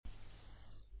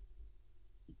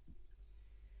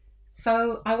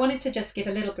So, I wanted to just give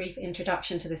a little brief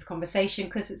introduction to this conversation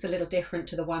because it's a little different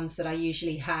to the ones that I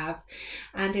usually have.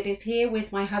 And it is here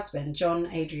with my husband,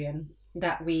 John Adrian,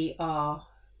 that we are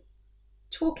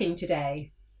talking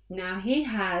today. Now, he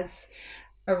has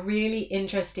a really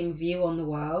interesting view on the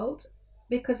world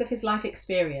because of his life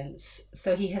experience.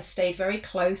 So he has stayed very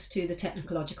close to the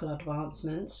technological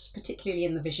advancements, particularly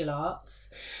in the visual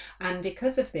arts. And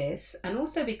because of this, and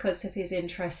also because of his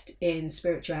interest in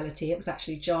spirituality, it was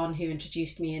actually John who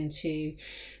introduced me into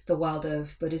the world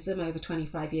of Buddhism over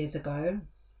 25 years ago.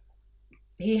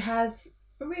 He has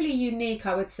a really unique,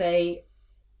 I would say,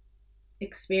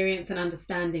 experience and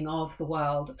understanding of the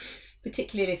world,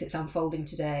 particularly as it's unfolding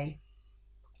today.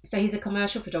 So he's a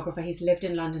commercial photographer. He's lived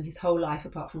in London his whole life,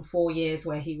 apart from 4 years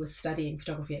where he was studying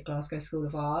photography at Glasgow School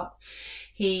of Art.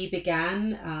 He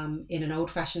began in an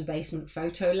old-fashioned basement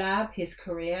photo lab his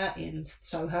career in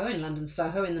Soho, in London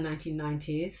Soho, in the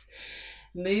 1990s.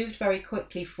 Moved very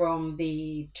quickly from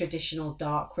the traditional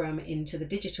darkroom into the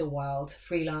digital world,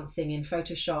 freelancing in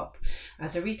Photoshop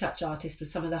as a retouch artist with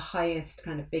some of the highest,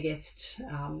 kind of biggest,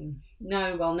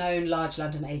 well-known large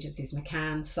London agencies,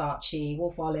 McCann, Saatchi,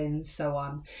 Wolf Ollins, so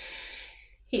on.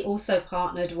 He also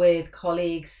partnered with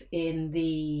colleagues in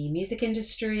the music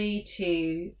industry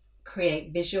to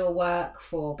create visual work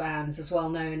for bands as well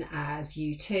known as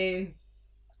U2.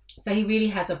 So he really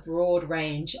has a broad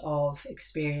range of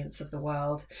experience of the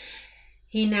world.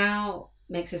 He now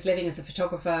makes his living as a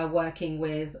photographer, working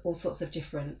with all sorts of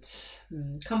different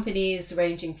companies,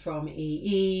 ranging from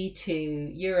EE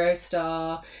to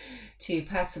Eurostar to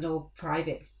personal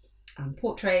private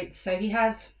portraits. So he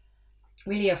has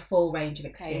really a full range of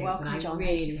experience. Welcome, John.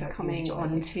 Thank you for coming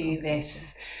on to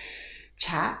this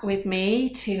chat with me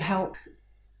to help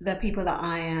the people that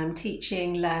I am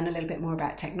teaching learn a little bit more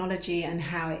about technology and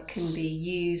how it can be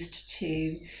used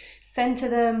to center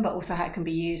them, but also how it can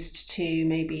be used to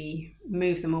maybe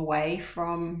move them away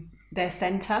from their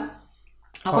center.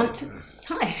 I want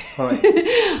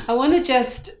to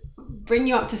just bring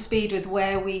you up to speed with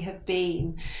where we have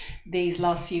been these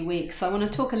last few weeks. So I want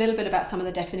to talk a little bit about some of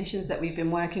the definitions that we've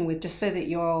been working with, just so that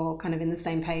you're kind of in the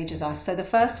same page as us. So the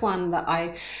first one that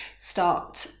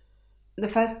the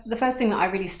first thing that I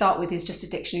really start with is just a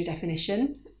dictionary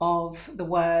definition of the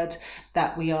word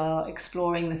that we are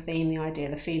exploring, the theme, the idea,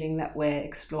 the feeling that we're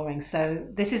exploring. So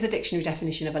this is a dictionary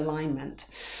definition of alignment.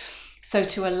 So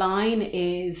to align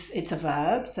it's a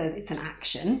verb, so it's an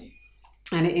action,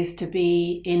 and it is to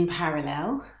be in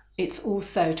parallel. It's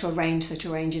also to arrange, so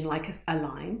to arrange in like a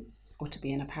line, or to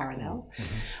be in a parallel.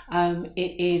 Mm-hmm.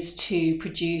 It is to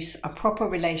produce a proper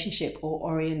relationship or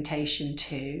orientation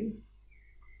to,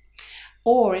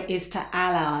 or it is to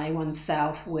ally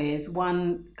oneself with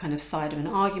one kind of side of an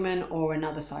argument or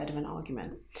another side of an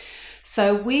argument.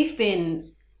 So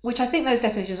which I think those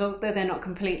definitions, although they're not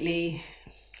completely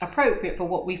appropriate for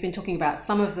what we've been talking about,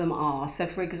 some of them are. So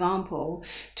for example,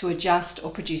 to adjust or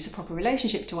produce a proper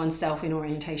relationship to oneself in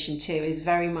orientation to is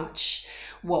very much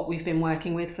what we've been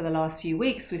working with for the last few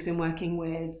weeks. We've been working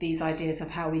with these ideas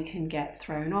of how we can get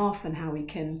thrown off and how we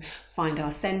can find our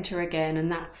center again.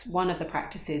 And that's one of the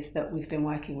practices that we've been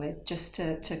working with, just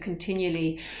to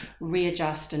continually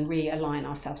readjust and realign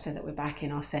ourselves so that we're back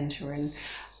in our center. And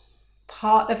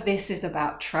part of this is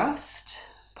about trust.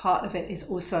 Part of it is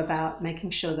also about making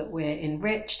sure that we're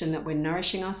enriched and that we're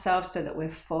nourishing ourselves so that we're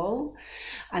full.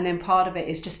 And then part of it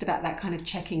is just about that kind of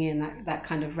checking in, that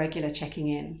kind of regular checking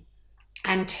in.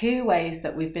 And two ways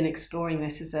that we've been exploring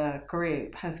this as a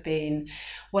group have been,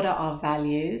 what are our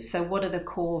values? So what are the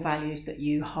core values that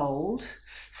you hold?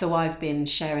 So I've been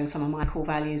sharing some of my core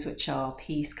values, which are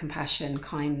peace, compassion,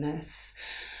 kindness,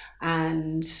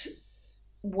 and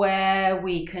where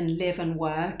we can live and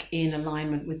work in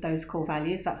alignment with those core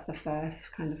values. That's the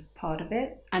first kind of part of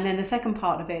it. And then the second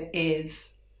part of it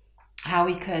is how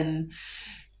we can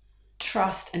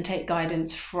trust and take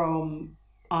guidance from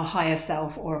our higher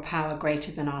self or a power greater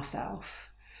than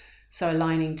ourself. So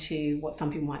aligning to what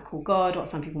some people might call God, what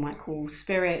some people might call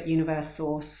spirit, universe,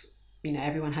 source.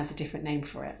 Everyone has a different name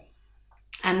for it.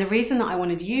 And the reason that I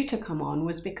wanted you to come on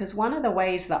was because one of the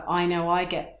ways that I know I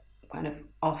get kind of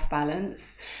off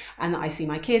balance, and that I see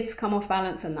my kids come off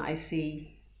balance, and that I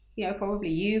see, probably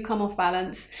you come off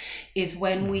balance, is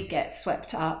when we get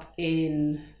swept up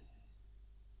in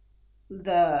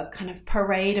the kind of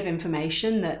parade of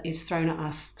information that is thrown at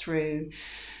us through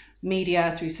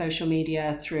media, through social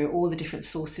media, through all the different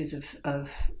sources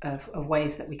of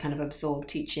ways that we kind of absorb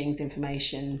teachings,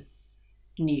 information,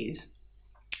 news.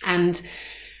 And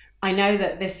I know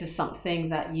that this is something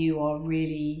that you are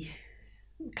really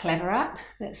clever at,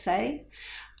 let's say,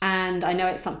 and I know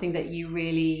it's something that you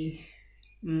really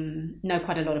know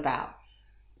quite a lot about.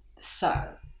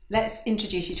 So let's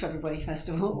introduce you to everybody first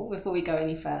of all before we go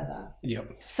any further.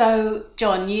 Yep. So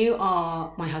John, you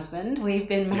are my husband. We've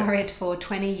been married for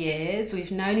 20 years.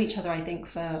 We've known each other, I think,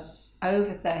 for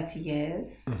over 30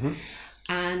 years. Mm-hmm.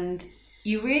 And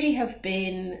you really have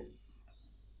been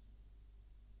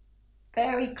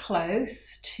very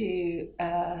close to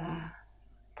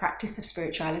practice of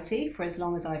spirituality for as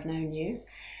long as I've known you.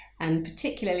 And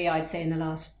particularly, I'd say, in the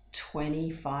last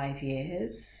 25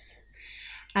 years.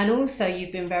 And also,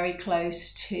 you've been very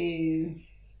close to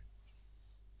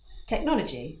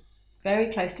technology,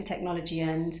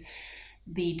 and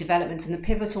the developments and the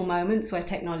pivotal moments where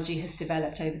technology has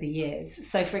developed over the years.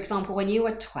 So, for example, when you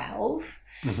were 12,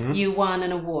 you won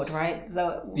an award, right?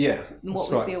 What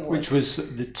was the award? Which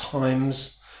was the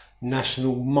Times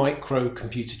National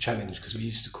Microcomputer Challenge, because we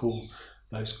used to call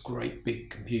those great big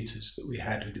computers that we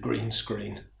had with the green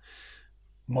screen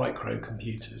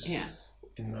microcomputers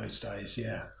in those days.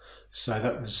 So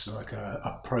that was like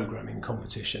a programming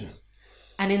competition.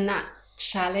 And in that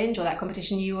challenge or that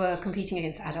competition, you were competing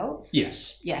against adults?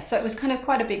 Yes. Yeah, so it was kind of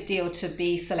quite a big deal to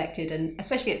be selected, and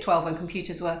especially at 12 when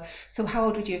computers were. So how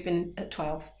old would you have been at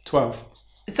 12? 12.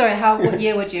 Sorry, what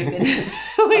year would you have been?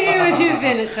 What year would you have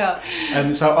been at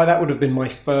 12? That would have been my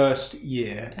first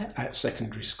year at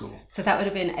secondary school. So that would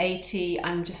have been 80,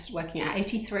 I'm just working at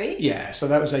 83? Yeah, so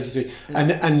that was 83.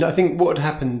 And I think what had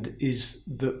happened is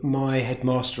that my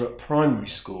headmaster at primary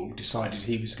school decided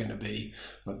he was going to be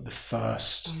like the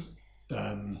first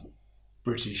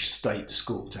British state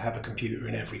school to have a computer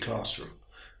in every classroom.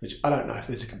 Which I don't know if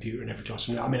there's a computer in every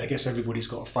classroom now. I mean, I guess everybody's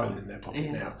got a phone in their pocket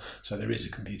now, so there is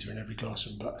a computer in every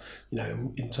classroom. But,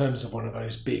 in terms of one of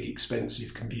those big,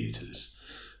 expensive computers,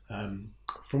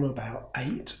 from about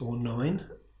 8 or 9,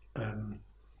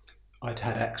 I'd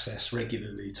had access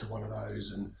regularly to one of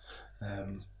those.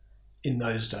 And in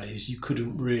those days, you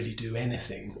couldn't really do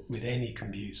anything with any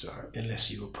computer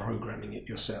unless you were programming it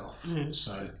yourself.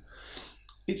 So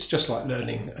it's just like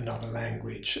learning another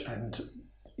language, and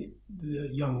the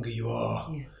younger you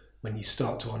are, when you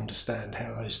start to understand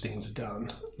how those things are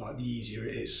done, like the easier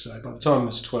it is. So by the time I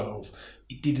was 12,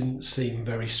 it didn't seem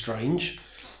very strange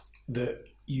that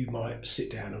you might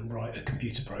sit down and write a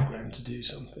computer program to do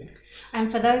something.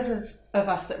 And for those of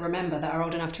us that are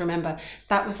old enough to remember,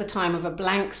 that was the time of a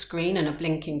blank screen and a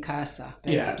blinking cursor.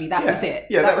 Basically, that was it.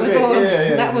 Yeah, that was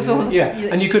it. That was all.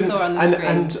 And you couldn't. Saw on the screen.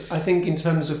 And I think in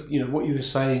terms of what you were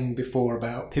saying before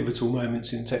about pivotal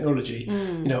moments in technology,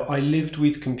 I lived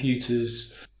with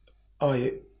computers.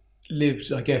 I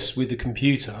lived, I guess, with a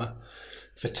computer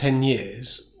for 10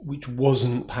 years, which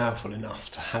wasn't powerful enough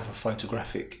to have a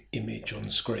photographic image on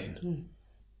the screen.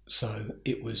 So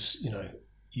it was,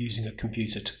 using a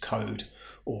computer to code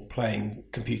or playing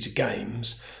computer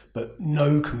games, but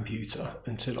no computer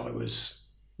until I was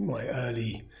in my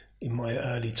early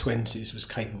 20s was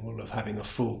capable of having a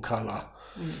full colour,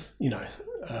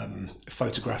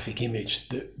 photographic image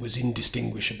that was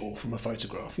indistinguishable from a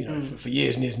photograph, for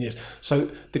years and years and years.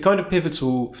 So the kind of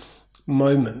pivotal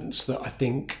moments that I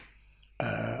think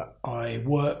I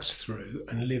worked through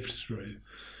and lived through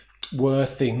were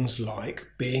things like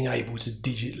being able to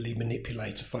digitally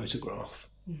manipulate a photograph.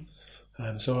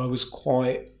 So I was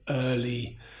quite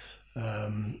early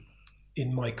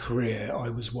in my career. I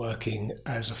was working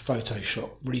as a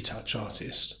Photoshop retouch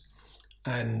artist,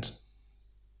 and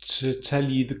to tell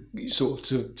you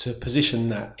to position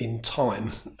that in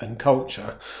time and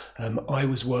culture, I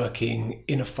was working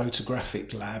in a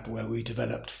photographic lab where we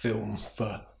developed film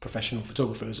for professional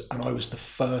photographers, and I was the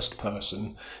first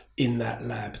person in that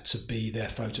lab to be their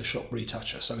Photoshop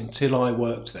retoucher. So until I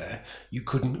worked there, you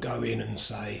couldn't go in and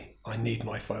say, I need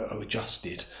my photo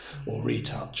adjusted or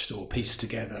retouched or pieced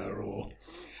together or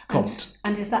comped.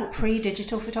 And is that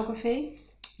pre-digital photography?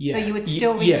 Yeah. So you would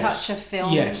still retouch a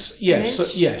film? Yes.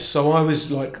 So I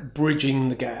was like bridging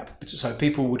the gap. So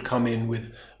people would come in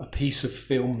with a piece of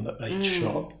film that they'd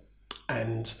shot,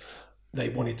 and they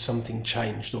wanted something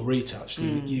changed or retouched.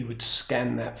 You would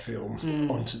scan that film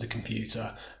onto the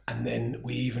computer, and then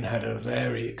we even had a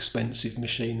very expensive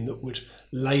machine that would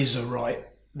laser write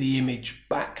the image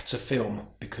back to film,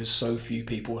 because so few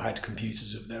people had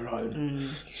computers of their own.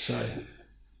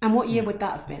 And what year would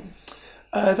that have been?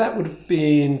 That would have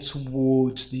been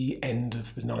towards the end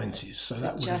of the 90s. So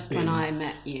that would just have been, when I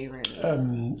met you,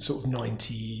 really. Sort of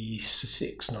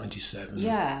 96, 97.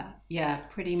 Yeah,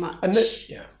 pretty much. And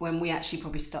when we actually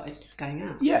probably started going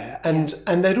out. Yeah,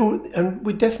 and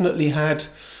we definitely had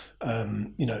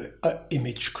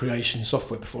image creation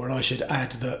software before. And I should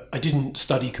add that I didn't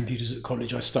study computers at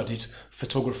college. I studied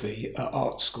photography at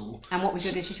art school. And what was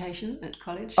your dissertation at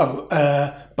college? But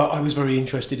I was very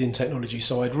interested in technology.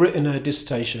 So I'd written a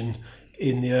dissertation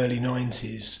in the early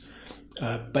 90s,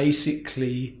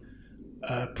 basically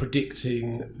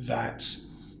predicting that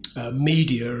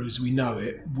media as we know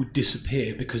it would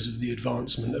disappear because of the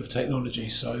advancement of technology.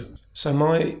 So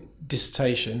my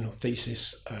dissertation or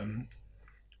thesis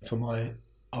for my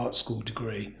art school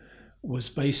degree was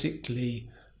basically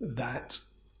that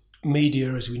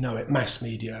media as we know it, mass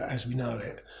media as we know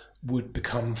it, would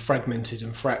become fragmented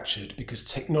and fractured because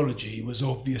technology was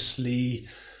obviously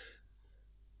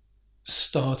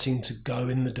starting to go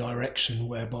in the direction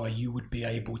whereby you would be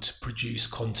able to produce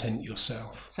content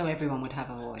yourself. So everyone would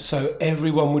have a voice. So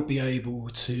everyone would be able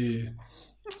to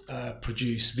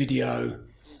produce video,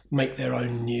 make their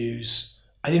own news.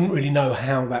 I didn't really know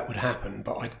how that would happen,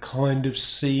 but I'd kind of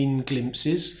seen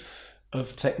glimpses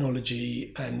of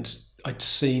technology, and I'd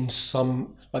seen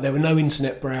some, like there were no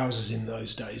internet browsers in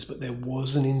those days, but there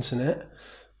was an internet.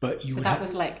 But you so that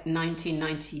was like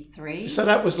 1993? So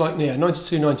that was like,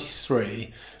 92,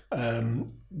 93.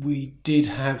 We did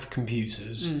have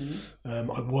computers.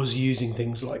 I was using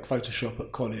things like Photoshop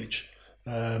at college.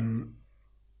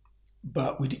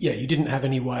 But you didn't have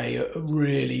any way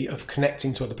really of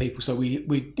connecting to other people. So we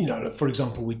for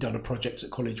example, we'd done a project at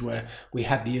college where we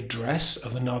had the address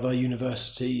of another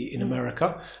university in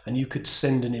America, and you could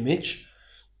send an image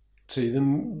to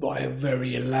them by a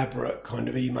very elaborate kind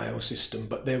of email system,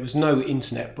 but there was no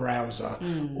internet browser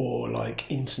or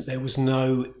there was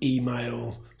no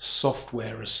email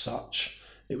software as such.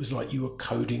 It was like you were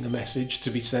coding a message to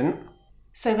be sent.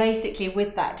 So basically,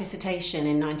 with that dissertation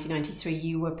in 1993,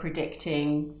 you were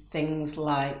predicting things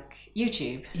like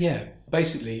YouTube. Yeah,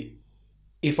 basically,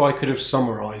 if I could have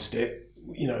summarised it,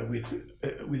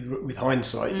 with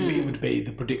hindsight, it would be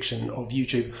the prediction of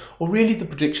YouTube, or really the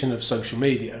prediction of social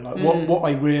media. Like what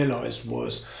I realised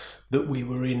was that we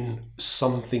were in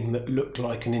something that looked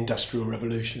like an industrial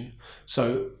revolution.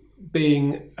 So,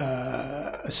 being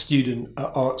a student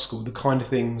at art school, the kind of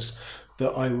things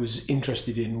that I was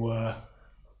interested in were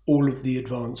all of the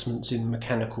advancements in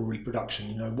mechanical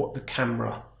reproduction, what the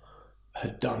camera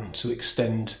had done to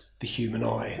extend the human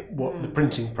eye, what the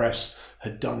printing press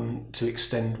had done to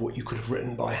extend what you could have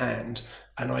written by hand.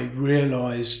 And I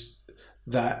realised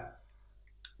that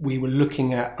we were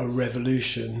looking at a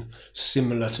revolution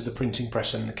similar to the printing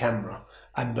press and the camera,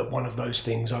 and that one of those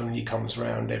things only comes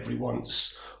around every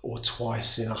once or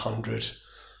twice in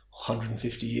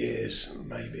 150 years,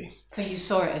 maybe. So you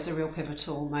saw it as a real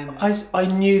pivotal moment. I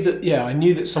knew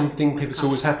that something pivotal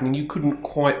was happening. You couldn't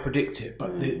quite predict it,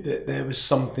 but there was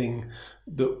something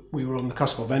that we were on the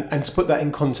cusp of. And to put that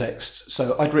in context,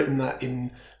 so I'd written that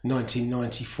in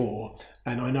 1994,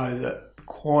 and I know that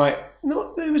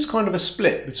there was kind of a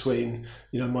split between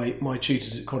my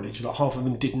tutors at college. Like half of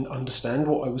them didn't understand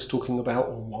what I was talking about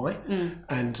or why,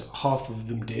 and half of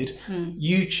them did.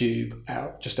 YouTube,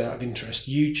 out of interest,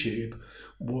 YouTube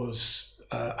was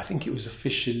I think it was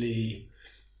officially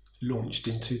launched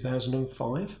in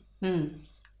 2005.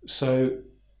 So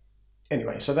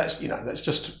anyway, so that's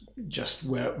just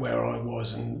where I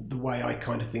was, and the way I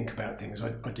kind of think about things.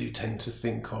 I do tend to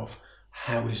think of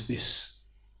how is this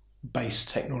base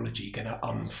technology going to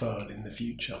unfurl in the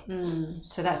future.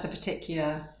 So that's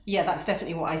that's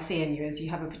definitely what I see in you, is you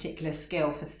have a particular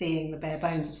skill for seeing the bare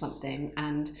bones of something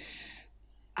and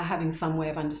having some way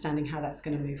of understanding how that's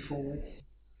going to move forwards.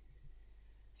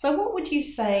 So what would you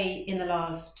say in the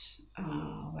last,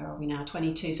 where are we now,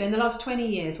 22? So in the last 20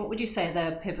 years, what would you say are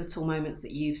the pivotal moments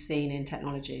that you've seen in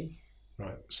technology?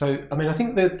 Right. So, I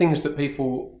think the things that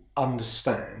people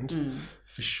understand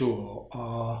for sure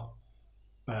are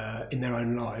in their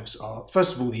own lives are,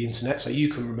 first of all, the internet. So you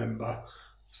can remember,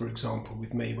 for example,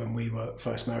 with me when we were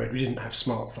first married, we didn't have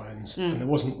smartphones and there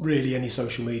wasn't really any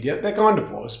social media. There kind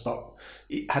of was, but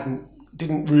it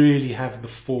didn't really have the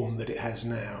form that it has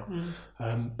now.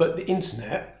 But the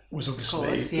internet was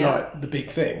obviously like the big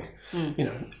thing.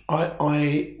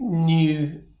 I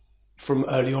knew from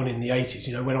early on in the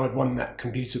 80s, when I'd won that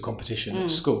computer competition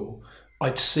at school,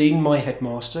 I'd seen my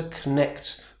headmaster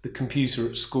connect the computer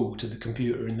at school to the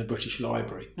computer in the British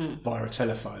Library via a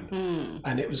telephone.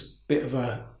 And it was a bit of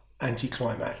a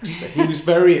anticlimax, but he was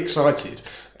very excited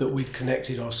that we'd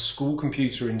connected our school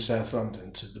computer in South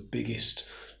London to the biggest,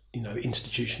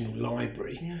 institutional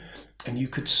library. And you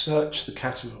could search the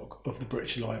catalogue of the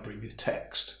British Library with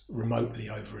text remotely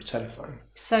over a telephone.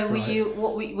 So were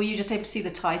you just able to see the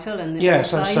title and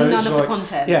so none of the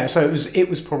content? Yeah, so it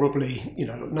was probably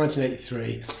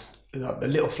 1983. the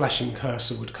little flashing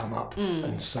cursor would come up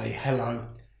and say, "Hello,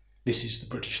 this is the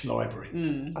British Library,"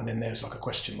 and then there's like a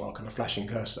question mark and a flashing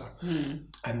cursor,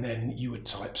 and then you would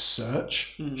type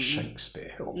search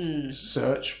Shakespeare or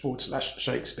search /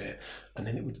 Shakespeare, and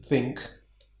then it would think,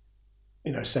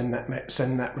 send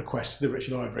that request to the British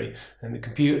Library, and the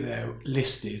computer there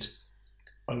listed,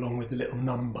 along with the little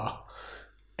number,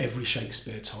 every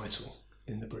Shakespeare title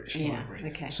in the British Library.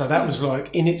 Okay. So that was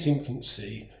like, in its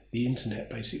infancy, the internet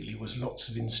basically was lots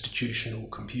of institutional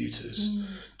computers,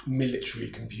 military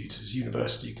computers,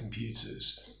 university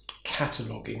computers,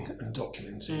 cataloguing and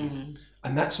documenting.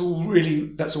 And that's all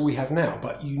we have now.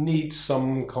 But you need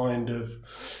some kind of,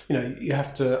 you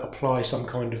have to apply some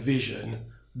kind of vision.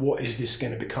 What is this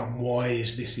going to become? Why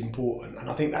is this important? And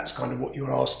I think that's kind of what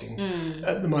you're asking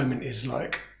at the moment, is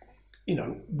like,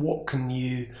 what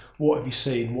have you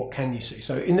seen? What can you see?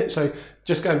 So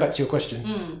just going back to your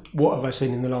question, what have I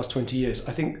seen in the last 20 years?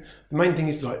 I think the main thing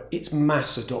is like, it's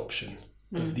mass adoption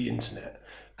of the internet.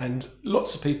 And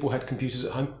lots of people had computers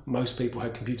at home. Most people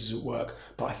had computers at work.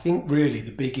 But I think really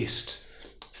the biggest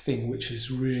thing which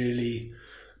has really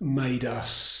made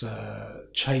us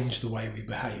change the way we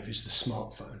behave is the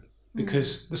smartphone.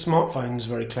 Because the smartphone is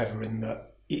very clever in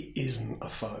that it isn't a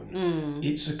phone.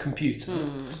 It's a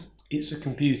computer. It's a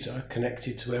computer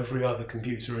connected to every other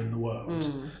computer in the world,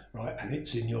 right? And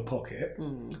it's in your pocket.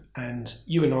 And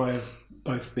you and I have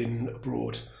both been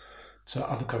abroad to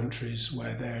other countries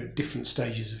where there are different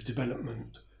stages of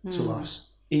development to us.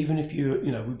 Even if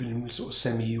we've been in sort of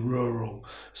semi-rural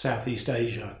Southeast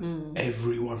Asia,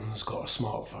 everyone's got a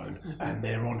smartphone and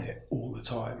they're on it all the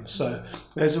time. So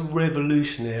there's a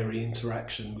revolutionary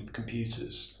interaction with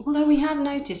computers. Although we have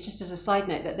noticed, just as a side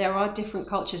note, that there are different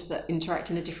cultures that interact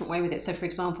in a different way with it. So, for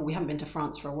example, we haven't been to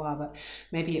France for a while, but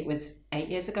maybe it was 8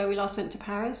 years ago we last went to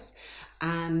Paris.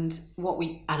 And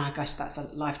I guess that's a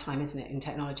lifetime, isn't it, in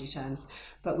technology terms?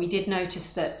 But we did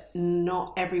notice that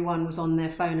not everyone was on their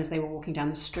phone as they were walking down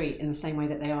the street in the same way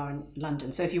that they are in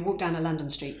London. So if you walk down a London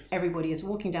street, everybody is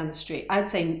walking down the street. I'd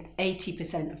say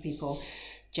 80% of people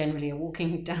generally are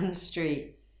walking down the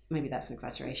street, maybe that's an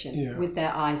exaggeration, with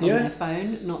their eyes on their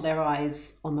phone, not their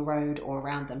eyes on the road or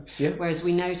around them. Whereas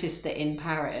we noticed that in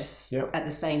Paris, at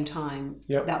the same time,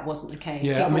 that wasn't the case.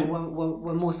 People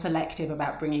were more selective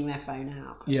about bringing their phone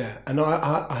out. Yeah, and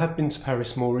I have been to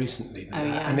Paris more recently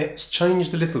than that, and it's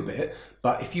changed a little bit.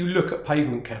 But if you look at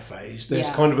pavement cafes, there's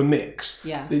kind of a mix.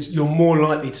 You're more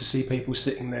likely to see people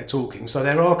sitting there talking. So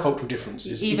there are cultural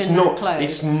differences. It's not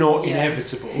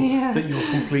inevitable that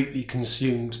you're completely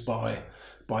consumed by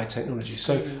technology.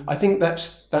 So I think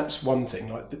that's one thing,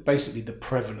 like basically the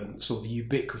prevalence or the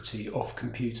ubiquity of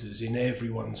computers in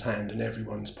everyone's hand and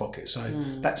everyone's pocket. So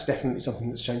that's definitely something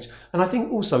that's changed. And I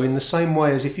think also in the same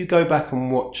way as if you go back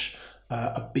and watch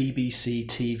a BBC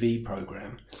TV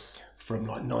programme from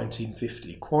like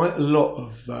 1950, quite a lot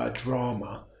of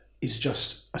drama is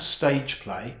just a stage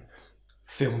play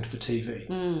filmed for TV,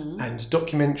 and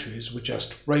documentaries were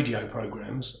just radio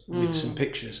programmes with some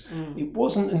pictures. It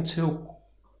wasn't until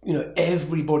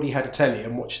everybody had a telly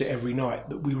and watched it every night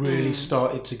that we really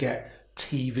started to get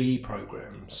TV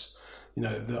programs,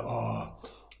 that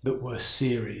were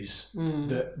series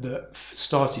that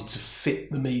started to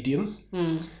fit the medium.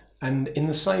 And in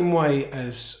the same way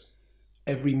as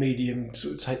every medium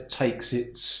sort of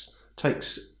takes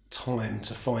time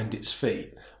to find its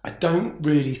feet, I don't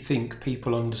really think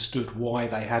people understood why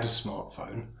they had a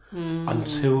smartphone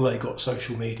until they got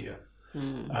social media.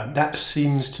 That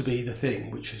seems to be the thing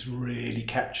which has really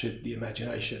captured the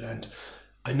imagination. And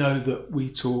I know that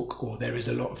there is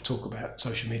a lot of talk about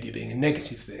social media being a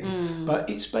negative thing, but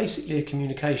it's basically a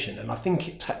communication, and I think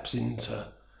it taps into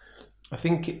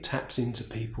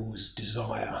people's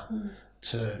desire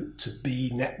to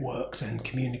be networked and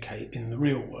communicate in the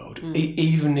real world,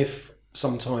 even if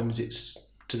sometimes it's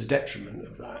to the detriment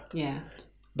of that.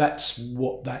 That's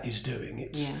what that is doing.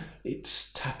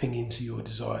 It's tapping into your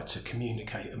desire to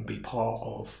communicate and be part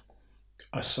of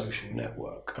a social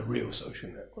network, a real social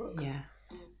network.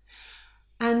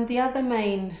 And the other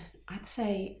main, I'd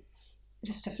say,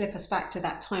 just to flip us back to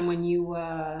that time when you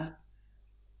were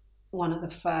one of the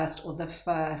first or the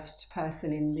first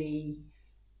person in the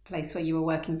place where you were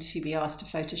working to be asked to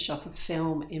Photoshop a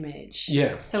film image.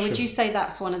 So would you say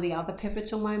that's one of the other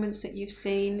pivotal moments that you've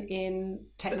seen in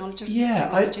technology?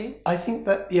 I think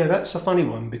that's a funny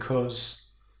one, because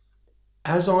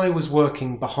as I was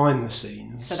working behind the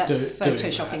scenes, so that's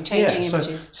photoshopping, changing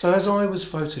images. So as I was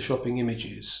photoshopping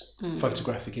images,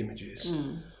 photographic images,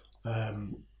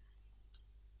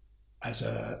 as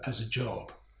a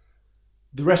job,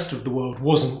 the rest of the world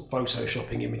wasn't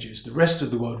photoshopping images. The rest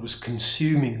of the world was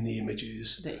consuming the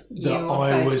images that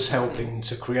I was helping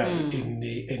to create in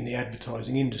the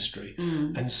advertising industry.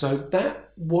 And so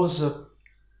that was a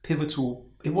pivotal.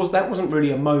 That wasn't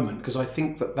really a moment, because I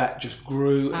think that just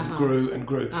grew and grew and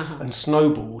grew and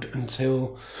snowballed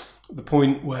until the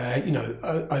point where,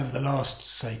 over the last,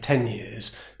 say, 10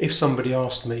 years, if somebody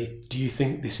asked me, do you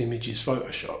think this image is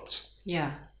photoshopped?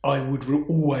 Yeah. I would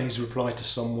always reply to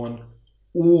someone,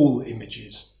 all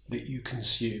images that you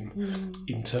consume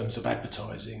in terms of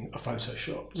advertising are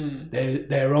photoshopped.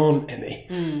 There aren't any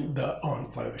that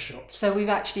aren't photoshopped. So we've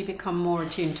actually become more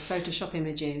attuned to Photoshop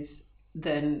images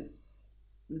than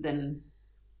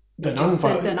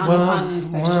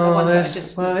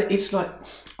unphotoshopped. It's like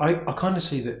I kind of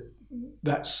see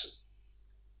that's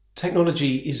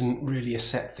technology isn't really a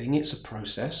set thing. It's a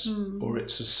process, or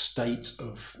it's a state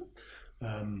of.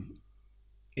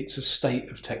 It's a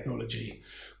state of technology.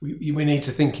 We need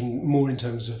to think more in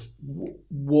terms of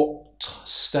what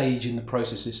stage in the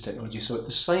process is technology. So at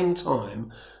the same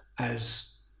time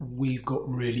as we've got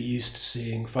really used to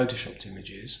seeing photoshopped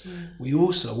images, we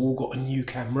also all got a new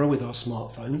camera with our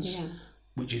smartphones,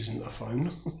 which isn't a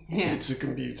phone. It's a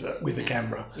computer with a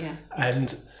camera.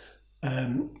 And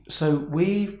so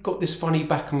we've got this funny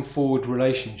back and forward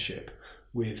relationship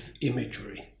with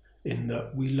imagery, in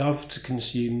that we love to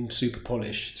consume super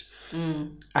polished,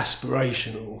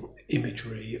 aspirational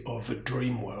imagery of a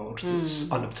dream world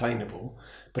that's unobtainable.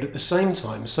 But at the same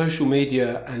time, social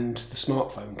media and the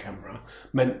smartphone camera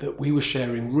meant that we were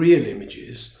sharing real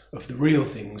images of the real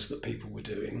things that people were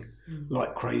doing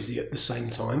like crazy at the same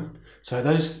time. So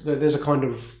there's a kind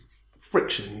of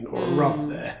friction or a rub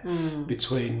there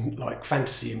between like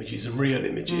fantasy images and real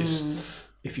images.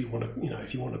 If you want to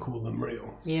call them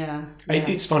real.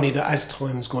 It's funny that as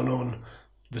time's gone on,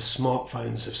 the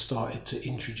smartphones have started to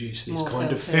introduce these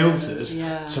kind of filters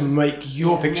to make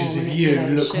your pictures of you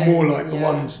look more like the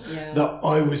ones that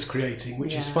I was creating,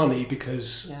 which is funny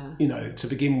because, to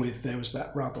begin with, there was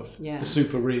that rub of the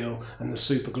super real and the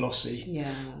super glossy,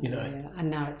 And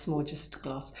now it's more just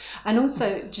gloss. And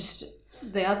also just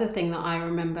the other thing that I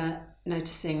remember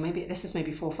noticing, maybe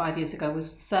 4 or 5 years ago,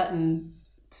 was certain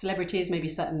celebrities, maybe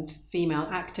certain female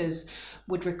actors,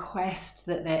 would request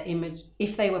that their image,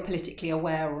 if they were politically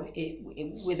aware or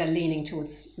with a leaning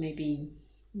towards maybe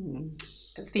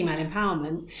female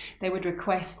empowerment, they would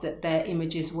request that their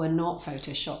images were not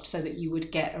photoshopped, so that you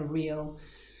would get a real,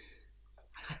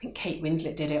 I think Kate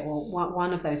Winslet did it, or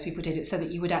one of those people did it, so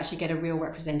that you would actually get a real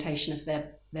representation of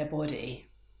their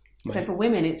body. Right. So for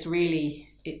women, it's really,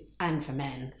 and for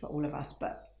men, for all of us,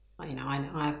 but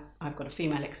I've got a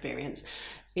female experience.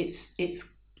 It's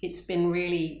been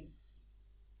really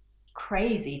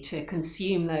crazy to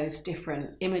consume those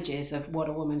different images of what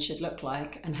a woman should look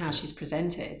like and how she's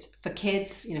presented for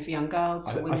kids, for young girls,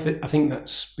 for women. I think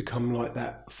that's become like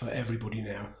that for everybody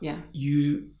now. Yeah.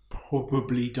 You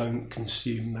probably don't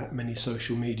consume that many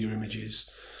social media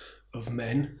images of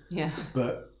men. Yeah.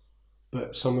 But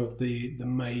some of the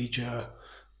major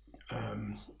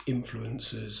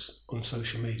influencers on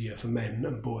social media for men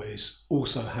and boys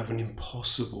also have an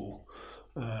impossible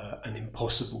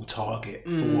target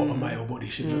for what a male body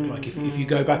should look like. If you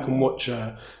go back and watch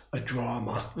a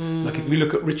drama, like if we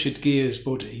look at Richard Gere's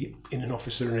body in An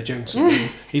Officer and a Gentleman,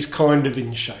 he's kind of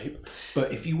in shape.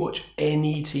 But if you watch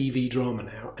any TV drama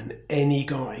now and any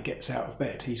guy gets out of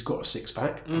bed, he's got a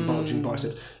six-pack and bulging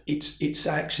biceps. It's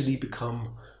actually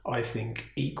become, I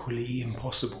think, equally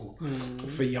impossible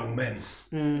for young men,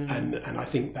 and I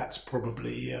think that's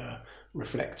probably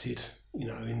reflected, in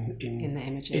the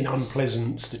images, in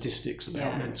unpleasant statistics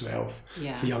about mental health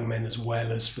for young men as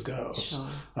well as for girls. Sure.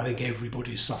 I think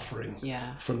everybody's suffering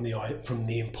from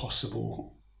the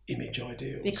impossible image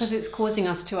ideals, because it's causing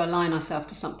us to align ourselves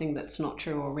to something that's not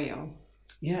true or real.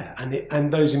 Yeah,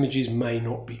 and those images may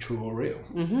not be true or real.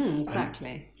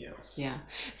 Exactly. Yeah.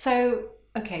 So.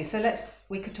 Okay, so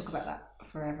we could talk about that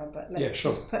forever, but let's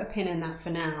just put a pin in that for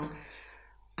now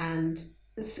and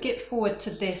skip forward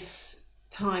to this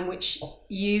time which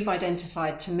you've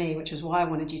identified to me, which was why I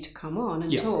wanted you to come on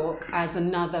and talk, as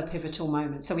another pivotal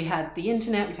moment. So we had the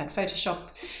internet, we've had Photoshop,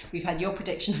 we've had your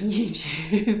prediction on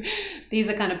YouTube. These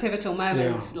are kind of pivotal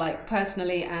moments, like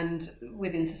personally and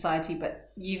within society,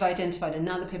 but you've identified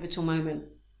another pivotal moment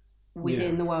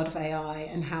within the world of AI,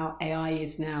 and how AI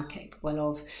is now capable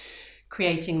of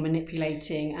creating,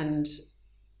 manipulating, and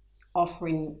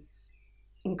offering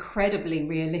incredibly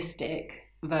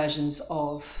realistic versions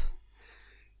of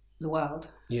the world.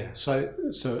 Yeah, so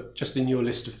just in your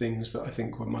list of things that I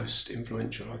think were most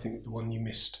influential, I think the one you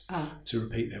missed to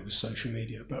repeat there was social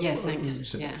media. But yes,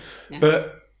 thanks.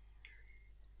 But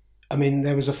I mean,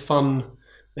 there was a fun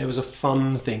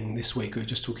thing this week. We were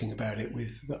just talking about it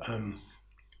with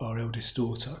our eldest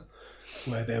daughter,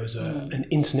 where there was an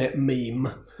internet meme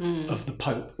of the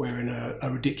Pope wearing a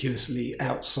ridiculously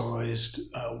outsized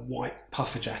white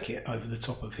puffer jacket over the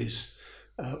top of his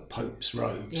Pope's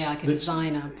robes. Yeah, like a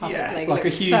designer puffer. Yeah, like a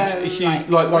huge,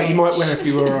 like you might wear if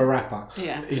you were a rapper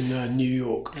in New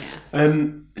York.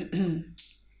 Yeah.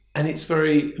 And it's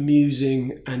very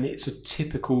amusing, and it's a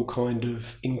typical kind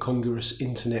of incongruous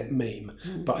internet meme.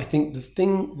 But I think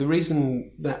the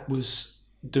reason that was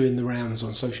doing the rounds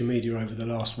on social media over the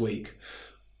last week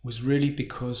was really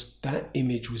because that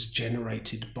image was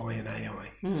generated by an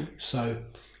AI. So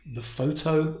the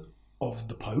photo of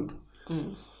the Pope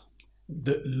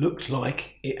that looked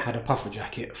like it had a puffer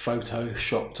jacket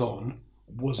photoshopped on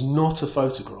was not a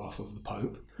photograph of the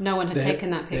Pope. No one had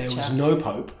taken that picture. There was no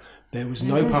Pope. There was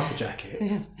no puffer jacket.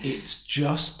 Yes. It's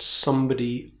just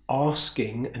somebody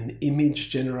asking an image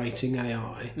generating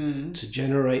AI to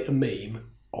generate a meme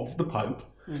of the Pope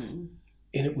in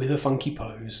it with a funky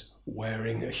pose,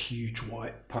 wearing a huge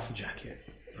white puffer jacket.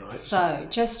 Right? So,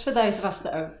 just for those of us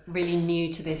that are really new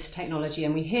to this technology,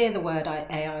 and we hear the word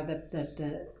AI,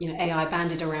 the AI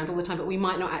bandied around all the time, but we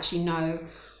might not actually know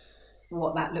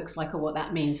what that looks like or what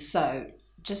that means. So,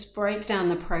 just break down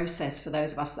the process for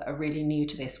those of us that are really new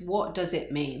to this. What does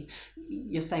it mean?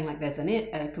 You're saying like there's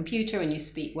a computer and you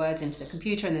speak words into the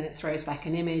computer and then it throws back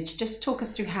an image. Just talk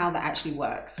us through how that actually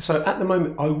works. So at the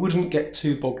moment, I wouldn't get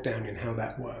too bogged down in how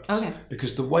that works. Okay.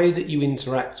 Because the way that you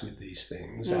interact with these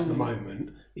things at the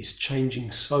moment is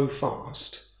changing so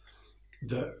fast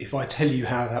that if I tell you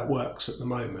how that works at the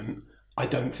moment, I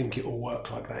don't think it will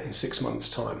work like that in 6 months'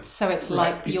 time. So it's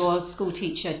like your school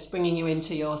teacher bringing you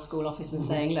into your school office and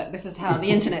saying, "Look, this is how the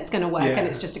internet's going to work," and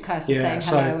it's just a cursor saying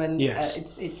hello, and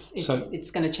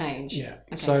it's going to change. Yeah.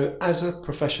 Okay. So as a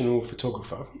professional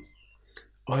photographer,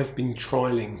 I've been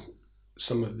trialing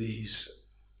some of these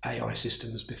AI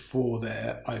systems before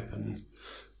they're open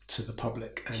to the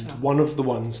public, and one of the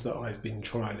ones that I've been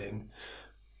trialing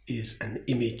is an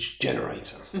image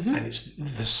generator, and it's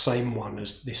the same one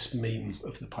as this meme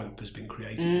of the Pope has been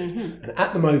created with. And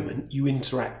at the moment, you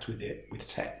interact with it with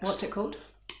text. What's it called?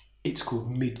 It's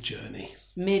called Midjourney.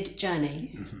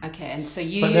 Midjourney. Okay, and so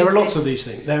you. But there are lots of these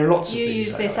things. There are lots of things. You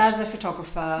use this as a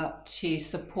photographer to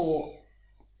support.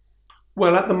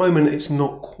 Well, at the moment, it's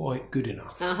not quite good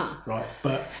enough, right?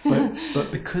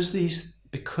 But because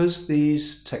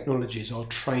these technologies are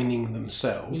training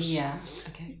themselves,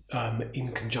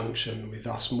 in conjunction with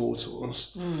us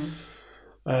mortals,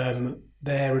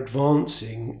 they're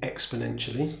advancing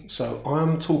exponentially. So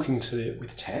I'm talking to it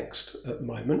with text at the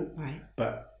moment, right?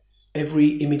 But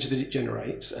every image that it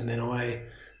generates, and then I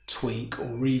tweak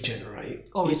or regenerate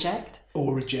or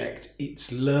reject,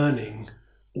 it's learning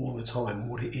all the time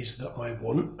what it is that I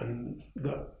want and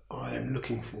that I am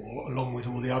looking for, along with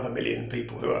all the other million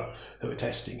people who are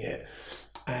testing it.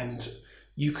 And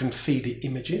you can feed it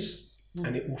images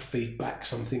and it will feed back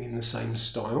something in the same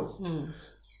style,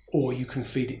 or you can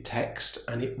feed it text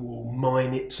and it will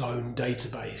mine its own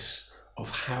database of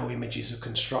how images are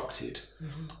constructed.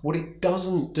 What it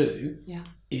doesn't do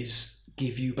is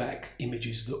give you back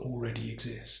images that already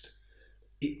exist.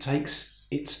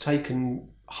 It's taken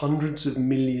hundreds of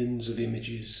millions of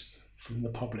images from the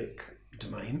public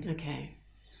domain,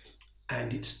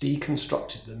 and it's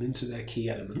deconstructed them into their key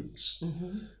elements,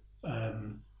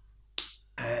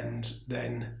 and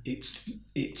then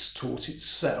it's taught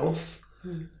itself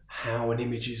how an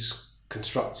image is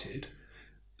constructed.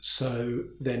 So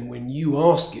then when you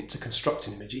ask it to construct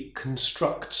an image, it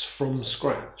constructs from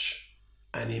scratch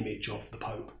an image of the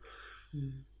Pope.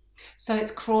 So it's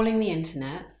crawling the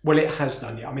internet. Well, it has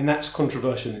done, yeah. I mean, that's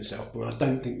controversial in itself, but I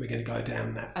don't think we're going to go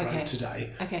down that road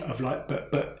today. Of like,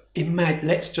 but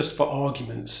let's just, for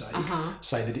argument's sake,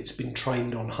 say that it's been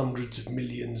trained on hundreds of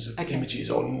millions of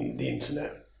images on the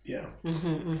internet. Yeah.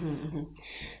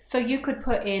 So you could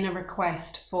put in a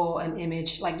request for an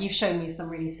image, like you've shown me some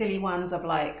really silly ones of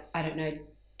like, I don't know,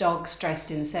 dogs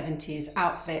dressed in 70s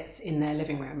outfits in their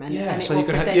living room, and it will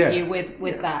present you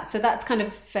with that. So that's kind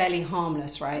of fairly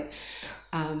harmless, right?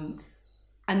 And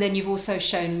then you've also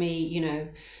shown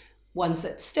me, ones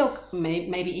that still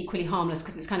maybe equally harmless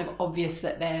because it's kind of obvious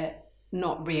that they're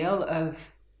not real,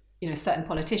 of certain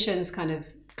politicians kind of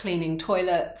cleaning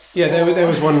toilets. Yeah, there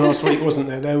was one last week, wasn't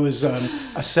there? There was a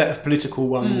set of political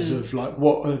ones of like,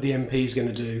 what are the MPs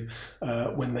going to do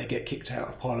when they get kicked out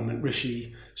of Parliament?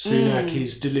 Rishi Sunak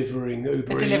is delivering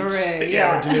Uber Eats. A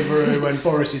Deliveroo, and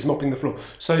Boris is mopping the floor.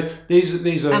 So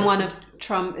these are... And one of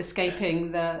Trump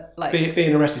escaping the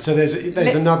being arrested. So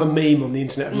there's another meme on the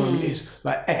internet at the moment is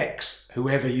like X,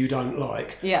 whoever you don't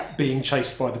like, being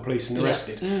chased by the police and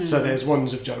arrested. So there's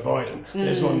ones of Joe Biden,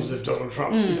 there's ones of Donald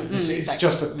Trump. It's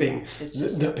just a thing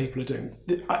that people are doing.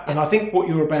 And I think what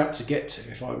you're about to get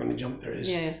to, if I'm going to jump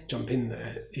in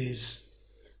there, is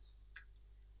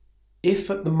if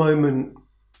at the moment,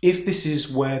 if this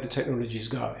is where the technology is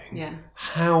going,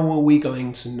 how are we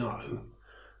going to know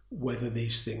whether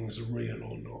these things are real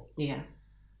or not? Yeah.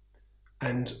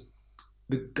 And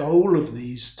the goal of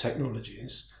these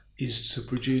technologies is to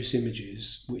produce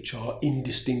images which are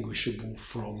indistinguishable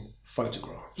from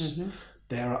photographs.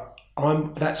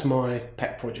 That's my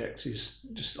pet project, is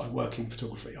just I work in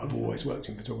photography. I've always worked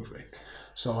in photography.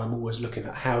 So I'm always looking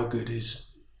at how good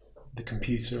is the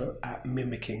computer at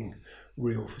mimicking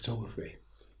real photography.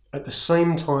 At the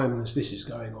same time as this is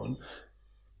going on,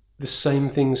 the same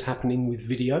things happening with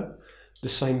video, the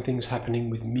same things happening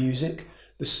with music,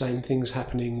 the same things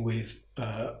happening with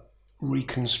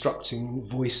reconstructing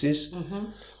voices.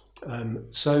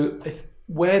 So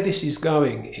where this is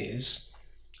going is,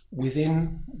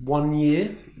 within 1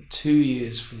 year, 2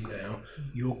 years from now,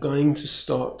 you're going to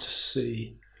start to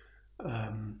see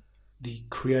the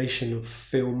creation of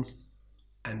film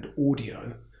and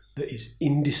audio that is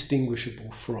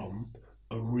indistinguishable from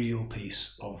a real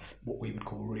piece of what we would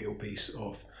call a real piece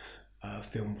of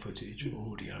film footage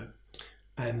or audio.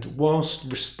 And whilst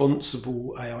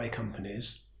responsible AI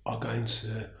companies are going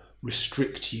to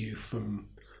restrict you from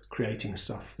creating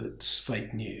stuff that's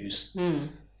fake news,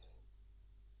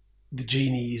 the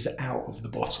genie is out of the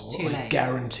bottle. I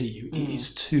guarantee you it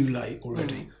is too late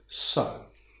already. So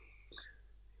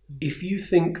if you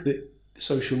think that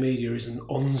social media is an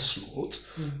onslaught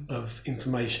of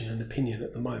information and opinion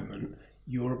at the moment,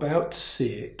 you're about to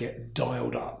see it get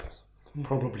dialed up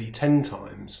probably 10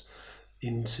 times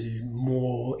into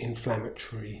more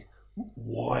inflammatory,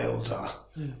 wilder,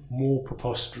 more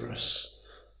preposterous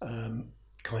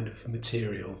kind of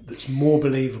material that's more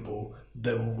believable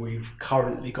than we've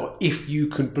currently got, if you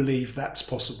could believe that's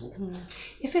possible.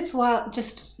 If it's wild,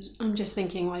 I'm just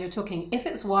thinking while you're talking, if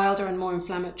it's wilder and more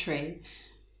inflammatory,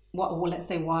 let's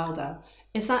say wilder,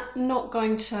 is that not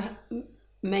going to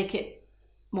make it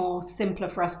more simpler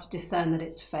for us to discern that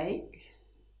it's fake?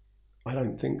 I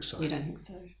don't think so. You don't think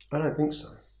so? I don't think so.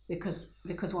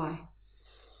 Because why?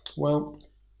 Well,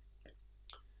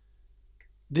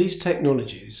 these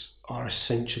technologies are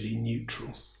essentially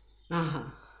neutral.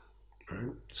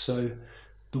 Right? So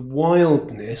the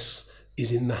wildness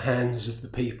is in the hands of the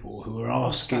people who are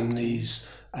asking these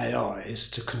AIs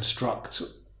to construct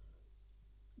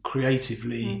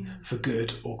creatively for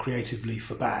good or creatively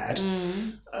for bad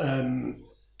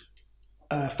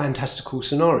fantastical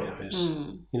scenarios.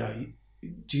 You know,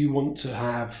 do you want to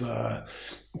have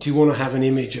an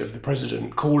image of the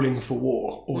president calling for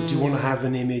war, or do you want to have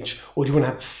an image, or do you want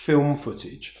to have film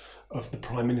footage of the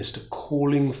prime minister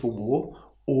calling for war,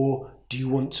 or do you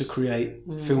want to create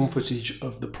film footage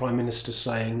of the prime minister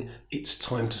saying it's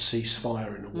time to cease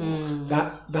fire in a war?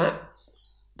 That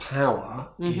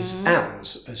power is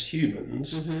ours as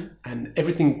humans, and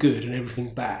everything good and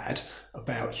everything bad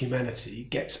about humanity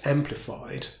gets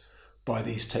amplified by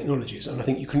these technologies. And I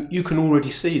think you can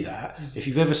already see that if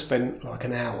you've ever spent like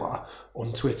an hour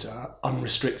on Twitter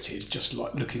unrestricted, just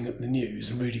like looking at the news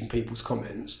and reading people's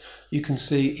comments, you can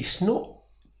see it's not,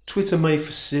 Twitter may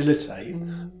facilitate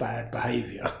bad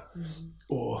behaviour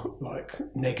or like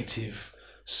negative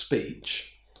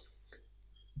speech,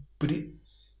 but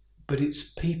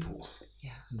it's people.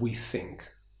 We think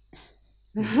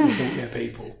they're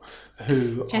people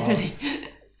who generally.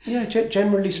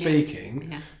 Generally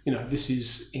speaking, you know, this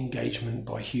is engagement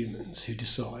by humans who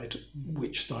decide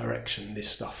which direction this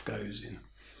stuff goes in.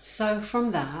 So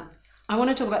from that, I want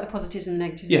to talk about the positives and the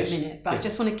negatives in a minute, but I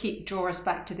just want to draw us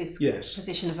back to this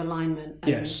position of alignment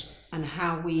and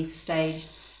how we stay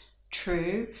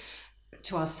true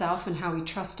to ourselves and how we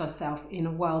trust ourselves in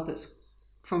a world that's,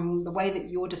 from the way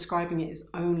that you're describing it, is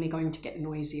only going to get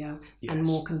noisier and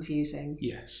more confusing.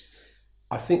 Yes.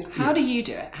 I think. How do you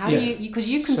do it? How do you, because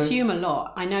you consume a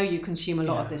lot. I know you consume a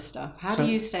lot of this stuff. How do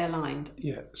you stay aligned?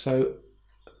 Yeah. So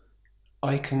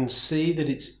I can see that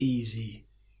it's easy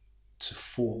to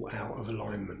fall out of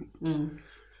alignment.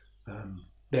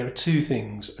 There are two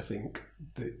things I think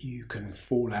that you can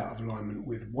fall out of alignment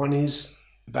with. One is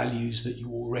values that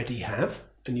you already have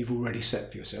and you've already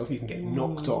set for yourself. You can get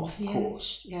knocked off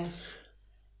course. Yes.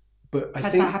 But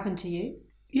Has that happened to you?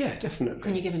 Yeah, definitely.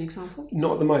 Can you give an example?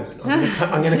 Not at the moment.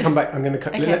 I'm going to come back. Let me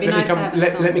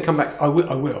come back. I will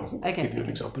give you an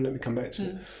example. Let me come back to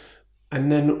it.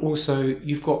 And then also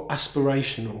you've got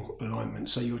aspirational alignment.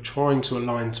 So you're trying to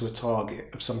align to a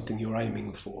target of something you're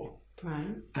aiming for.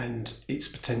 Right. And its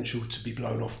potential to be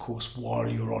blown off course while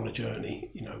you're on a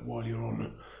journey, while you're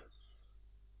on,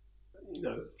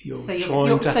 you're so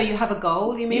trying to... So you have a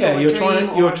goal, you mean? Yeah, or a you're dream, trying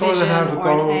or a to vision, have a or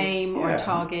goal. an aim, or a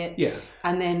target. Yeah.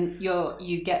 And then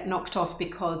you get knocked off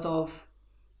because of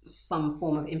some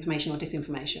form of information or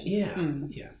disinformation. Yeah,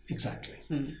 yeah, exactly.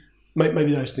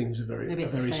 Maybe those things are very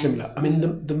similar. I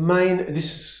mean, the main...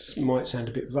 This might sound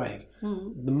a bit vague.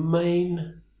 The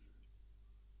main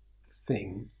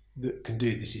thing that can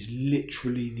do this is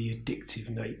literally the addictive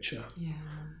nature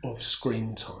of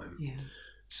screen time. Yeah.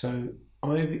 So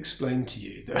I've explained to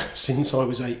you that since I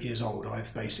was 8 years old,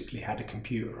 I've basically had a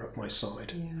computer at my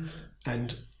side. Yeah.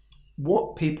 And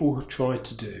what people have tried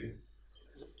to do,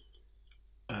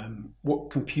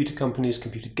 what computer companies,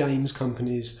 computer games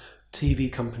companies, TV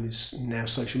companies, now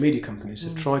social media companies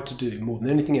have tried to do more than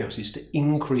anything else is to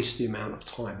increase the amount of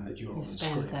time that you're on the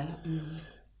screen.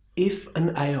 If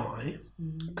an AI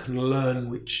can learn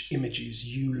which images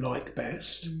you like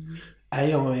best,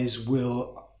 AIs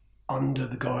will, under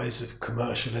the guise of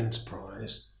commercial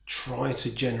enterprise, try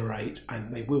to generate,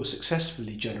 and they will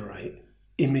successfully generate,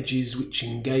 images which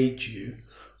engage you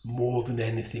more than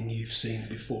anything you've seen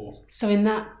before. So in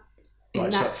that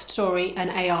story, an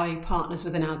AI partners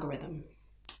with an algorithm.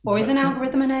 Or is an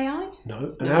algorithm an AI?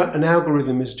 No, an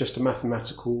algorithm is just a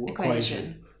mathematical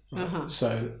equation. Right?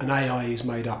 So an AI is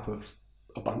made up of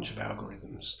a bunch of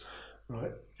algorithms,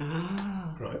 right?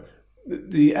 Right.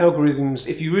 The algorithms,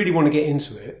 if you really want to get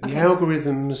into it, the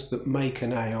algorithms that make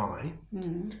an AI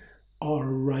are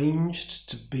arranged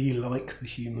to be like the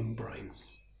human brain.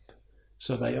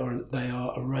 So they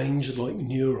are arranged like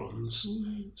neurons,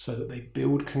 so that they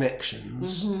build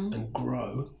connections and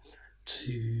grow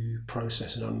to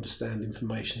process and understand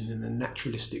information in a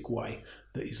naturalistic way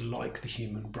that is like the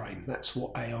human brain. That's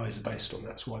what AIs are based on.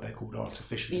 That's why they're called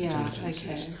artificial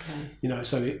intelligences. Okay.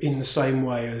 So in the same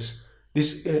way as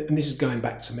this, and this is going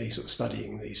back to me sort of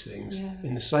studying these things,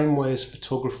 in the same way as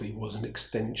photography was an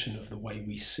extension of the way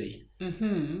we see.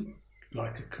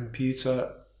 Like a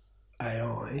computer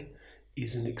AI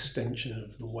is an extension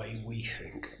of the way we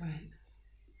think. Right.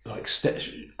 Like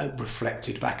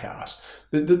reflected back at us.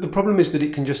 The problem is that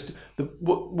it can just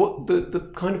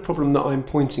the kind of problem that I'm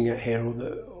pointing at here,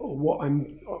 or what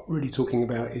I'm really talking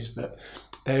about, is that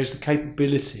there is the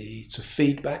capability to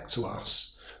feed back to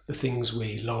us the things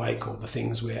we like or the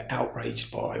things we're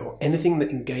outraged by, or anything that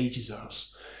engages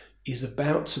us is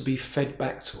about to be fed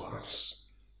back to us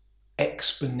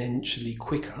exponentially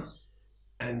quicker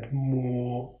and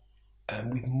more.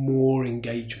 With more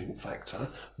engagement factor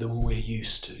than we're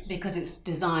used to. Because it's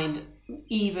designed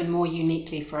even more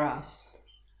uniquely for us.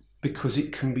 Because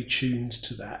it can be tuned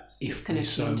to that if we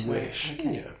so wish.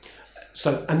 Okay. Yeah.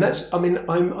 So, and that's, I mean,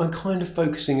 I'm kind of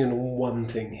focusing in on one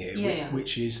thing here,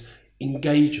 which is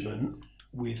engagement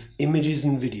with images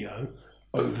and video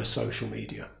over social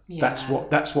media. Yeah.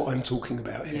 That's what I'm talking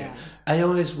about here.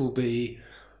 AIs will be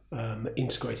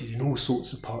integrated in all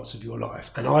sorts of parts of your life,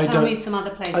 and tell me some other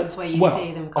places where you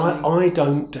see them coming. I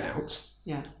don't doubt.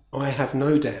 Yeah. I have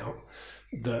no doubt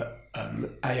that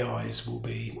AIs will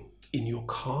be in your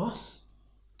car.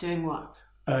 Doing what?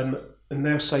 And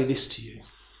they'll say this to you.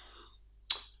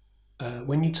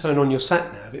 When you turn on your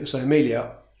sat nav, it will say,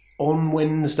 Amelia, on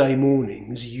Wednesday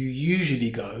mornings you usually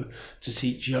go to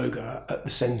teach yoga at the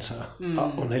centre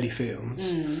up on Ellie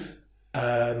Fields.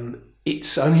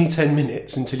 It's only 10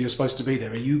 minutes until you're supposed to be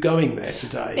there. Are you going there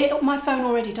today? My phone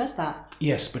already does that.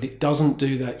 Yes, but it doesn't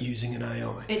do that using an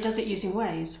AI. It does it using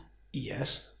Waze.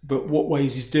 Yes, but what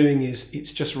Waze is doing is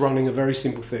it's just running a very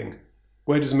simple thing.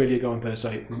 Where does Amelia go on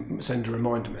Thursday? Send a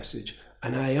reminder message.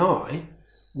 An AI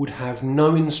would have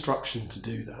no instruction to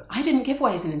do that. I didn't give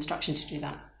Waze an instruction to do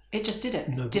that. It just did it.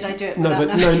 No, did I do it? No,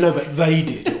 but they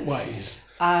did at Waze.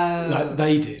 Like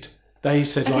they did. They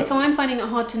said so I'm finding it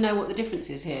hard to know what the difference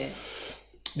is here.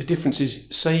 The difference is,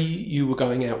 say you were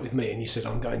going out with me and you said,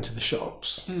 I'm going to the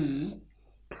shops. And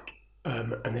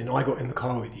then I got in the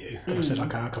car with you and I said,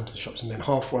 okay, I'll come to the shops. And then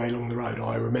halfway along the road,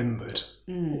 I remembered.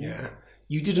 Yeah.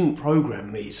 You didn't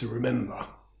program me to remember.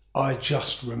 I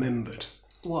just remembered.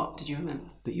 What did you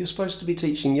remember? That you're supposed to be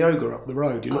teaching yoga up the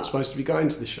road. You're not supposed to be going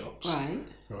to the shops.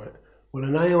 Right. Well,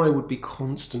 an AI would be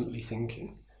constantly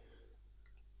thinking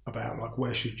about, like,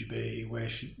 where should you be, where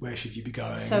should you be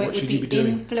going, so what should you be doing. So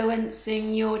it would be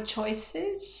influencing your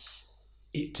choices?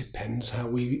 It depends how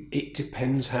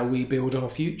we build our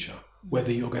future,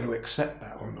 whether you're going to accept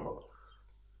that or not.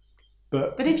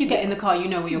 But if you get in the car, you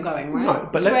know where you're going, right? No,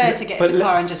 but it's rare to get in the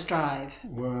car and just drive.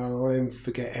 Well, I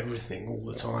forget everything all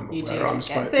the time of You where do I'm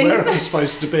forget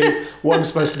supposed to be, what I'm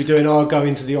supposed to be doing. I'll go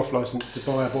into the off licence to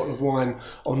buy a bottle of wine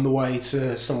on the way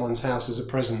to someone's house as a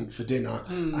present for dinner,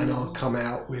 and I'll come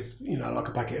out with, like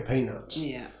a packet of peanuts.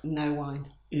 Yeah, no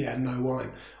wine. Yeah, no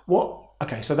wine.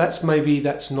 Okay, so that's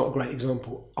not a great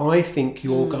example. I think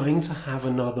you're going to have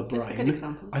another brain. That's a good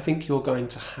example. I think you're going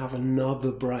to have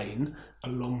another brain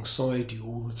alongside you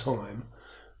all the time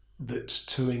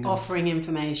that's offering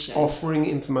information,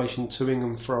 toing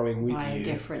and froing with via you.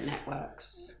 different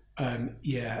networks.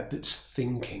 That's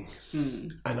thinking.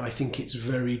 And I think it's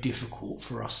very difficult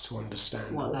for us to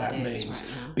understand what that means.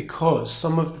 Right, because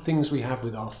some of the things we have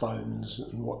with our phones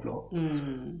and whatnot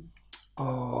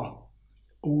are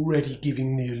already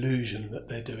giving the illusion that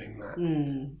they're doing that.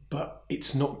 But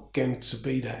it's not going to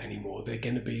be that anymore. They're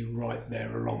going to be right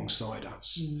there alongside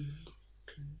us.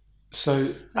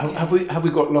 So okay. have we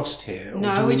got lost here?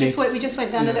 No, we just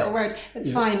went down a little road.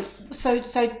 It's fine. So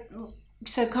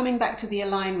coming back to the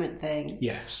alignment thing.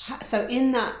 Yes. So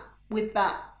with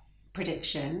that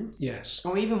prediction. Yes.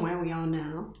 Or even where we are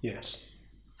now. Yes.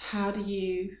 How do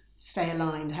you stay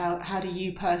aligned? How do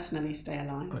you personally stay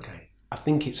aligned? Okay. I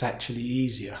think it's actually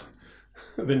easier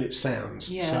than it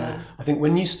sounds. Yeah. So I think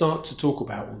when you start to talk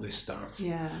about all this stuff,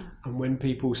 and when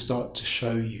people start to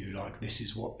show you like this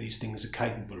is what these things are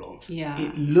capable of,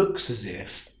 it looks as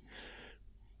if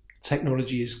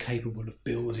technology is capable of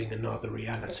building another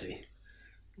reality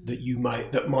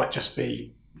that might just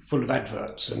be full of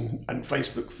adverts and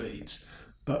Facebook feeds.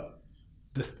 But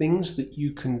the things that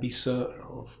you can be certain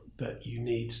of that you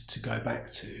need to go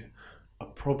back to are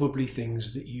probably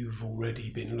things that you've already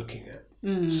been looking at.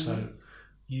 So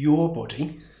your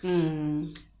body,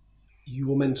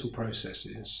 your mental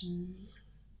processes,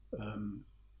 the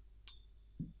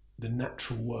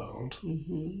natural world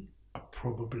are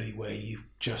probably where you've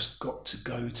just got to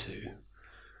go to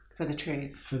for the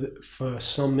truth, for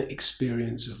some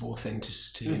experience of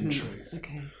authenticity and truth.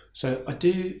 Okay. So I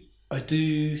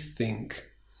do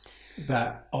think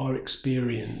that our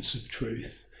experience of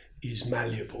truth is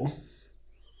malleable.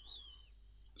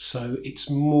 So it's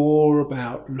more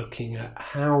about looking at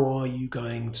how are you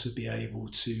going to be able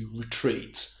to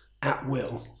retreat at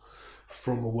will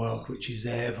from a world which is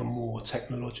ever more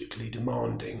technologically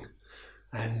demanding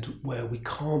and where we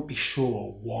can't be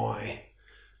sure why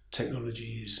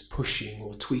technology is pushing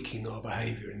or tweaking our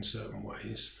behaviour in certain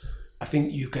ways. I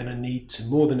think you're going to need to,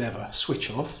 more than ever,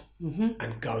 switch off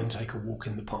and go and take a walk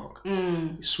in the park.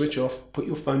 Switch off, put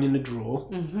your phone in a drawer,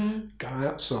 go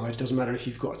outside. It doesn't matter if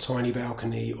you've got a tiny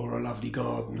balcony or a lovely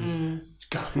garden.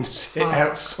 Go and sit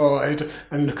outside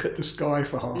and look at the sky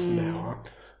for half an hour.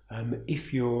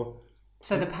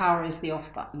 So the power is the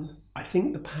off button. I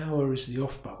think the power is the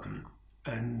off button.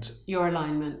 And your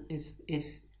alignment is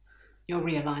your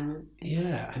realignment.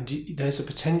 And there's a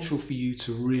potential for you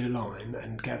to realign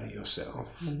and gather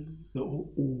yourself that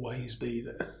will always be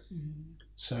there.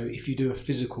 So if you do a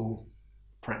physical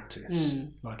practice,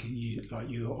 like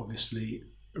you're obviously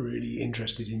really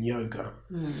interested in yoga,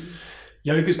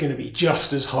 yoga's going to be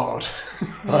just as hard,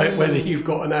 right? Whether you've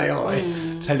got an AI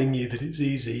telling you that it's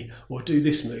easy, or do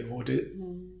this move, or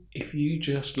if you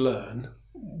just learn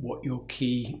what your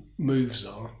key moves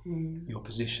are, your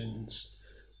positions,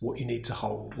 what you need to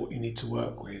hold, what you need to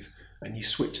work with, and you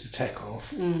switch the tech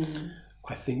off,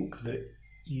 I think that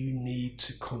you need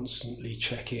to constantly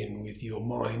check in with your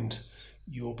mind,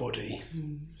 your body,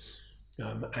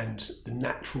 and the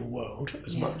natural world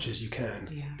as much as you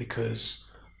can, because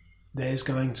there's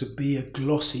going to be a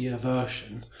glossier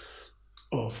version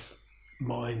of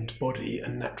mind, body,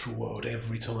 and natural world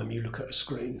every time you look at a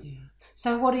screen.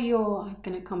 So what are I'm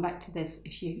going to come back to this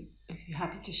if you're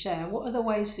happy to share. What are the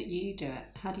ways that you do it?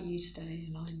 How do you stay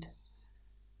aligned?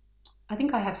 I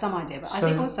think I have some idea, but I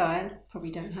think also I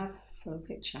probably don't have a full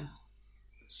picture.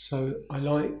 So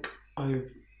I've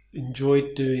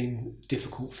enjoyed doing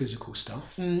difficult physical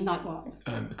stuff. Like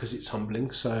what? Because it's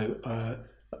humbling. So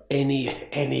any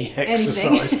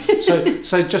exercise.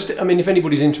 so just, I mean, if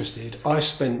anybody's interested, I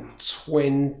spent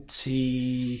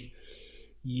 20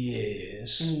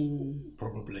 years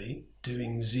probably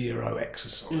doing zero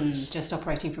exercise. Just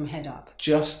operating from head up.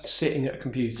 Just sitting at a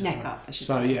computer. Neck up, I should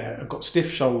say. So yeah, I've got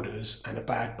stiff shoulders and a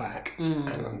bad back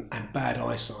and bad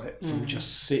eyesight from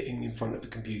just sitting in front of the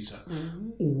computer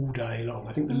all day long.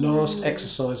 I think the last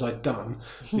exercise I'd done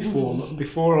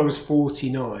before I was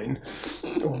 49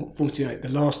 or 48, the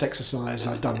last exercise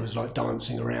I'd done was like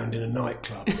dancing around in a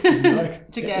nightclub in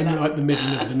the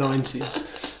middle of the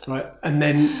 90s, right? And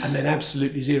then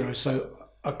absolutely zero. So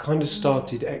I kind of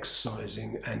started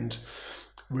exercising, and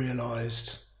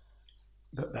realised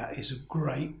that is a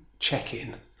great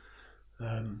check-in,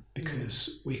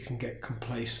 because we can get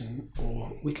complacent,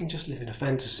 or we can just live in a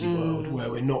fantasy world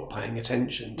where we're not paying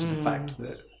attention to the fact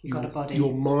that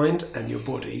your mind and your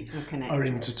body are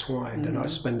intertwined. And I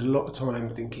spend a lot of time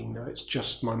thinking, no, it's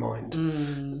just my mind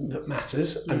that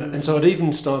matters. And so I'd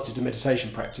even started a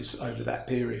meditation practice over that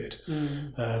period,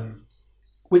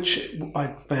 which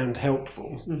I found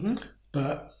helpful,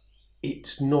 but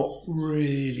it's not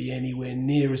really anywhere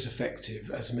near as effective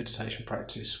as a meditation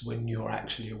practice when you're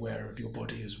actually aware of your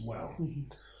body as well.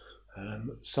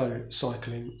 So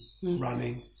cycling,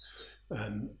 running,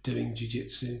 doing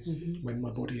jiu-jitsu when my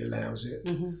body allows it,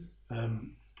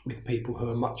 with people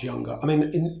who are much younger. I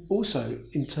mean, also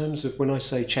in terms of when I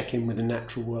say check in with the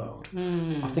natural world,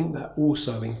 I think that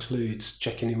also includes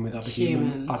checking in with other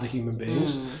human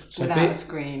beings. So without a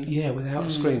screen. Yeah, without a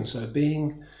screen. So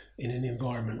being in an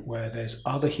environment where there's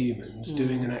other humans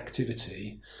doing an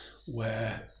activity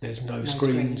where there's no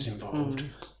screens involved,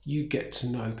 you get to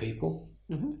know people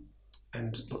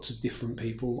and lots of different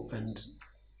people, and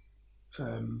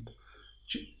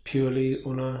purely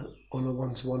on a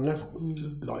one-to-one level,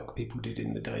 like people did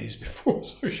in the days before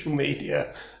social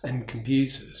media and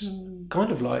computers.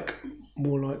 Kind of like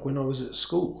more like when I was at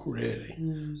school, really,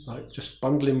 like just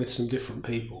bundle in with some different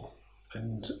people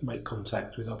and make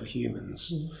contact with other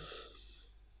humans.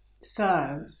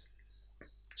 So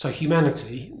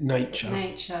humanity,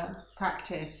 nature,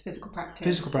 practice, physical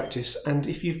practice, and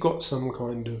if you've got some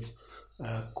kind of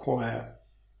quiet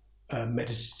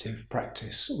meditative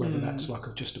practice, whether that's like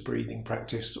just a breathing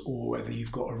practice, or whether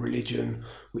you've got a religion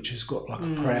which has got like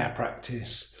a prayer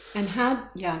practice. And how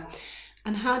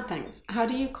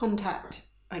do you contact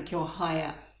like your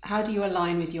higher? How do you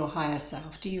align with your higher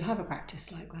self? Do you have a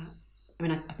practice like that? I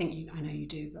mean, I know you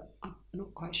do, but I'm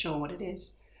not quite sure what it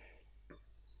is.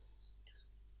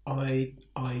 I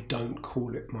don't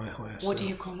call it my higher self. What do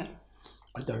you call it?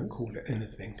 I don't call it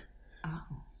anything. Oh.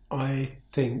 I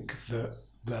think that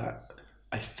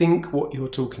what you're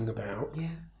talking about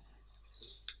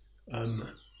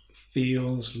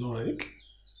feels like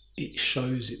it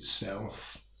shows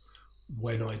itself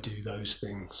when I do those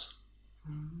things.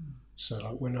 So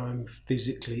like when I'm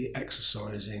physically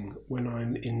exercising, when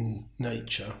I'm in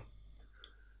nature,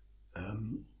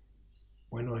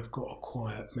 when I've got a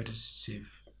quiet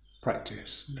meditative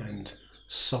practice, and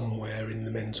somewhere in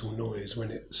the mental noise,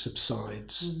 when it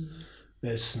subsides,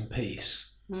 there's some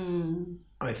peace.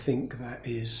 I think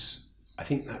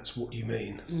that's what you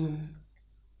mean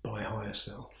by higher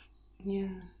self. Yeah,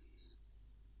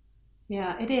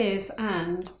 it is.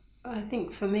 And I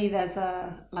think for me there's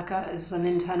there's an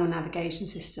internal navigation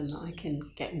system that I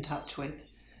can get in touch with,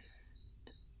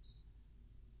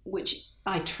 which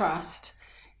I trust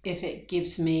if it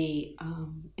gives me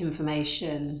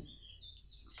information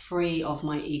free of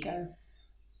my ego.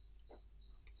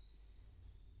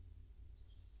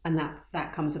 And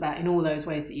that comes about in all those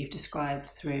ways that you've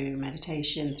described, through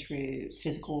meditation, through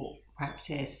physical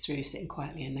practice, through sitting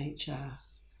quietly in nature,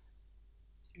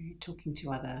 through talking to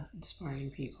other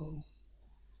inspiring people.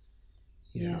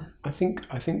 Yeah. I think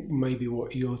maybe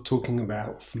what you're talking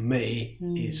about for me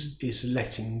is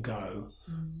letting go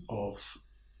of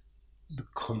the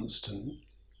constant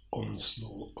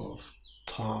onslaught of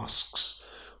tasks,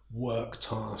 work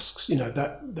tasks. You know,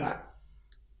 that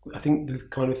I think the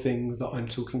kind of thing that I'm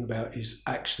talking about is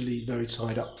actually very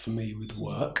tied up for me with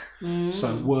work.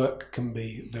 So work can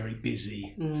be very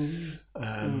busy,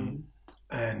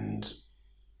 and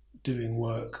doing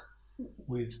work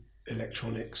with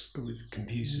electronics, with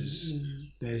computers,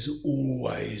 there's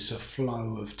always a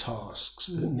flow of tasks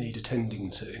that need attending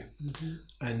to.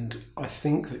 And I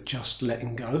think that just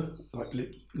letting go,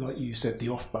 like you said, the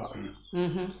off button,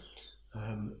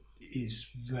 is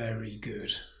very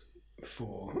good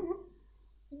for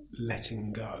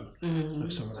letting go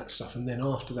of some of that stuff. And then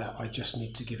after that, I just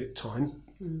need to give it time.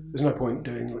 There's no point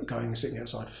going and sitting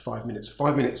outside for 5 minutes.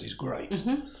 5 minutes is great.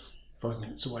 5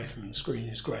 minutes away from the screen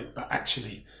is great, but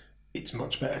actually it's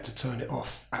much better to turn it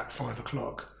off at 5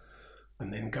 o'clock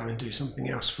and then go and do something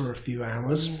else for a few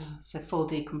hours. So full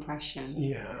decompression.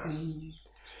 Yeah.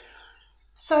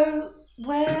 So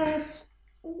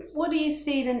what do you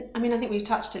see then? I mean, I think we've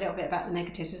touched a little bit about the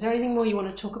negatives. Is there anything more you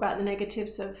want to talk about the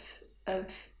negatives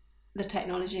of the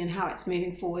technology and how it's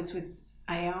moving forwards with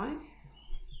AI?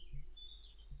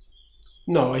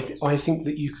 No, I think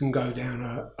that you can go down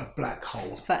a black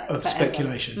hole of forever.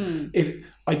 speculation. If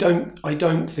I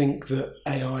don't think that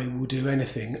AI will do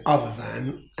anything other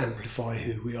than amplify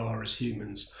who we are as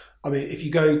humans. I mean, if you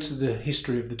go to the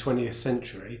history of the 20th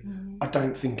century, I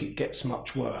don't think it gets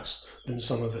much worse than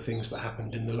some of the things that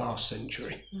happened in the last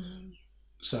century.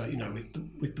 So, you know,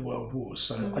 with the world wars.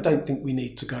 So I don't think we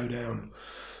need to go down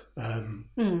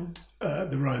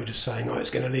the road of saying, oh,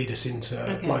 it's going to lead us into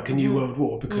like a new world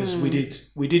war, because we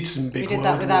did some big world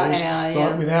wars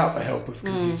AI, without the help of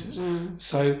computers.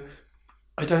 So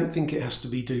I don't think it has to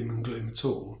be doom and gloom at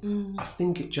all. I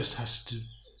think it just has to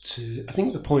I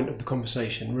think the point of the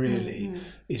conversation really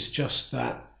is just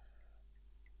that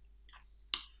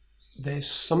there's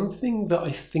something that I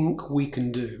think we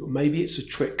can do. Maybe it's a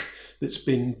trick that's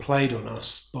been played on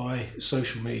us by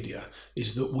social media,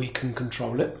 is that we can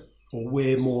control it, or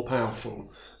we're more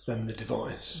powerful than the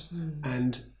device.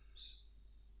 And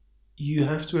you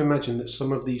have to imagine that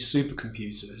some of these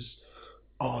supercomputers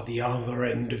are the other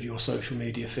end of your social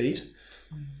media feed.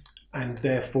 And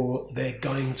therefore they're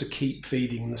going to keep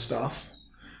feeding the stuff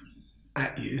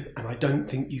at you. And I don't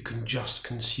think you can just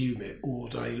consume it all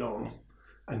day long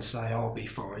and say, I'll be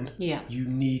fine. Yeah. You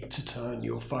need to turn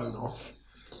your phone off.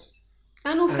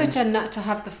 And also to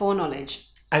have the foreknowledge.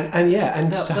 And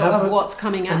to have what's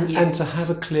coming at you. And to have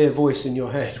a clear voice in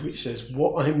your head which says,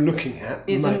 what I'm looking at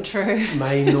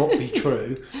may not be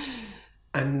true.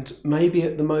 And maybe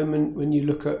at the moment when you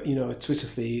look at, you know, a Twitter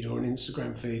feed or an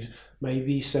Instagram feed,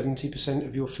 maybe 70%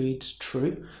 of your feed's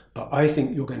true. But I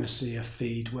think you're going to see a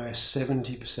feed where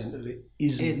 70% of it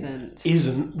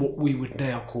isn't what we would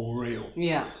now call real.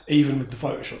 Yeah. Even with the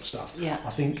Photoshop stuff. Yeah. I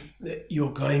think that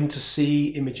you're going to see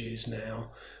images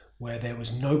now where there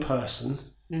was no person.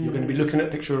 You're going to be looking at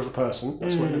a picture of a person,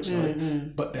 that's what it looks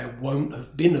like, but there won't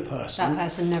have been a person. That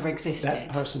person never existed.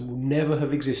 That person will never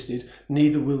have existed,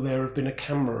 neither will there have been a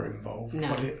camera involved,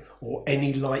 or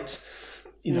any light,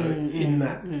 you know, in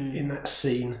that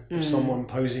scene of someone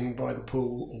posing by the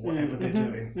pool or whatever they're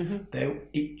doing.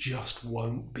 It just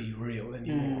won't be real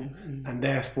anymore. And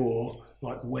therefore,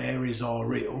 like, where is our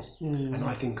real? And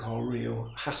I think our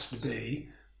real has to be,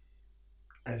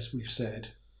 as we've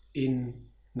said, in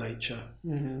nature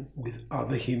with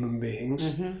other human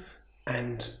beings,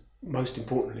 and most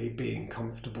importantly being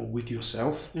comfortable with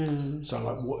yourself. So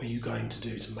like, what are you going to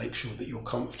do to make sure that you're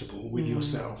comfortable with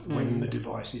yourself when the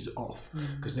device is off,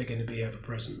 because they're going to be ever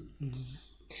present.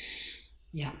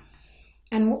 Yeah.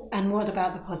 And what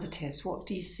about the positives? What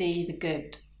do you see the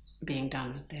good being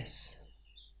done with this?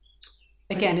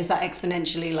 Again, is that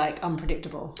exponentially like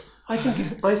unpredictable? I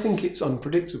think it's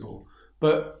unpredictable,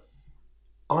 but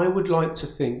I would like to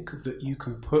think that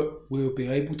we'll be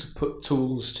able to put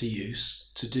tools to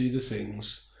use to do the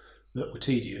things that were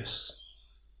tedious,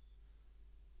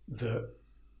 that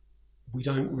we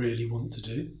don't really want to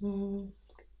do.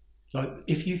 Like,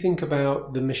 if you think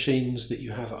about the machines that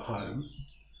you have at home,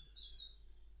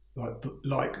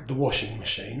 like the washing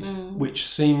machine, which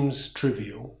seems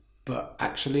trivial, but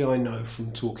actually I know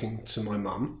from talking to my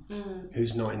mum,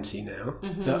 who's 90 now,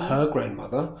 that her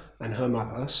grandmother and her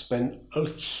mother spent a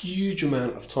huge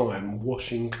amount of time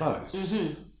washing clothes,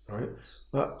 right?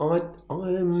 But I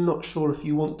am not sure if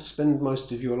you want to spend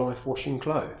most of your life washing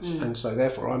clothes. And so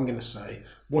therefore I'm going to say,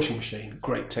 washing machine,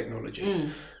 great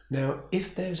technology. Now,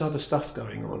 if there's other stuff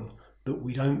going on that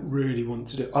we don't really want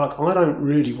to do, like, I don't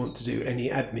really want to do any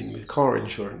admin with car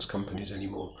insurance companies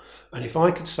anymore. And if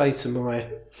I could say to my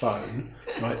phone,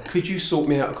 right, could you sort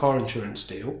me out a car insurance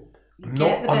deal?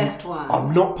 Get the best one.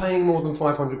 I'm not paying more than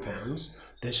 £500.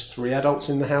 There's 3 adults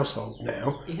in the household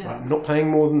now. Yeah. I'm not paying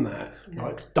more than that. Yeah.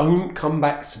 Like, don't come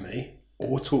back to me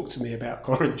or talk to me about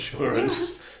car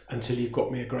insurance until you've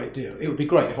got me a great deal. It would be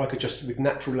great if I could just, with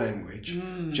natural language,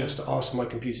 just ask my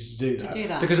computer to do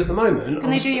that. Because at the moment... Can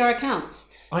they do your accounts?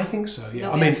 I think so, yeah.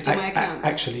 I mean,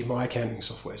 actually, my accounting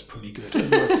software is pretty good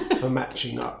for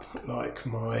matching up, like,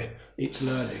 it's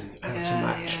learning how to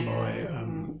match my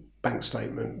bank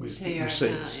statement with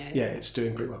receipts. It's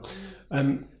doing pretty well.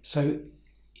 So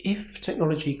if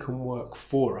technology can work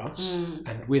for us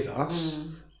and with us,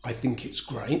 I think it's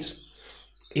great.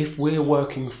 If we're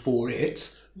working for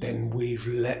it, then we've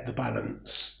let the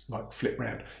balance like flip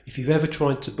round. If you've ever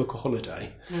tried to book a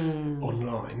holiday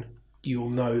online, you'll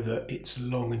know that it's a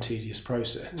long and tedious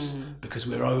process because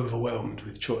we're overwhelmed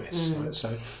with choice. Right?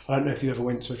 So I don't know if you ever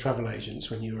went to a travel agent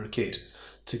when you were a kid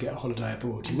to get a holiday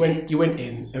abroad. You went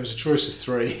in, there was a choice of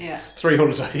three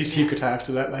holidays you could have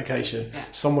to that location. Yeah.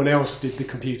 Someone else did the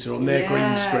computer on their green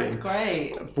That's screen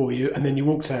great. for you, and then you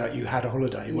walked out, you had a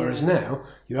holiday. Whereas now,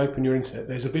 you open your internet,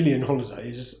 there's a billion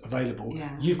holidays available. Yeah.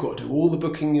 You've got to do all the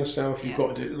booking yourself, you've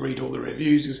got to read all the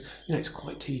reviews. Because, it's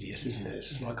quite tedious, isn't it?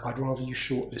 It's like, I'd rather you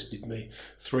shortlisted me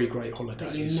 3 great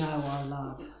holidays. That you know I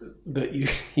love. That you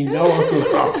know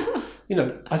I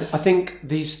love. I think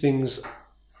these things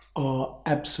are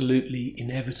absolutely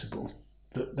inevitable,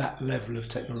 that level of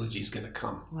technology is going to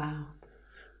come. Wow.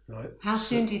 Right? How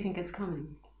soon do you think it's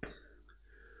coming?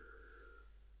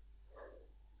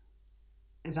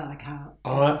 Is that like how?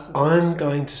 I'm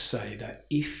going to say that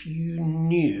if you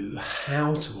knew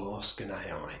how to ask an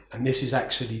AI, and this is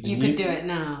actually could do it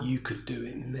now. You could do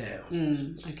it now.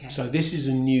 Okay. So this is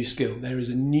a new skill. There is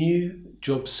a new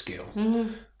job skill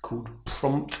called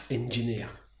prompt engineer.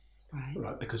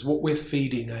 Right, because what we're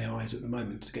feeding AIs at the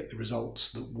moment to get the results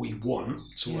that we want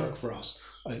to work for us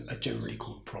are generally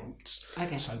called prompts.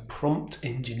 Okay. So prompt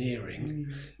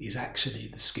engineering is actually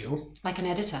the skill. Like an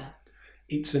editor.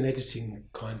 It's an editing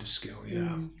kind of skill,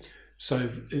 yeah. So,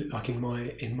 like in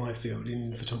my field,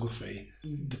 in photography,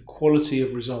 the quality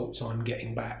of results I'm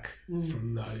getting back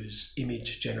from those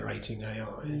image generating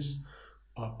AIs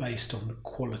are based on the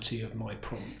quality of my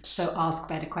prompts. So ask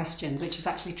better questions, which is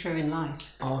actually true in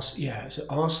life. Ask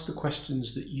the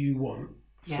questions that you want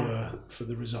for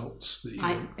the results that you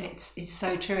want. It's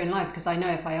so true in life, because I know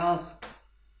if I ask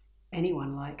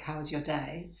anyone, like, how's your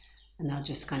day? And they'll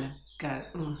just kind of go,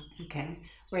 oh, okay.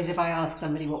 Whereas if I ask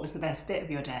somebody what was the best bit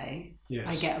of your day,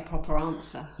 I get a proper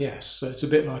answer. Yes, so it's a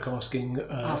bit like asking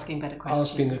better questions.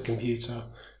 Asking a computer,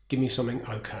 give me something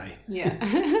okay. Yeah.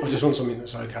 I just want something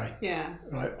that's okay. Yeah.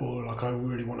 Right, or like I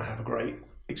really want to have a great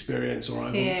experience, or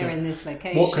I Here want to in this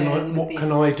location. What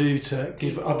can I do to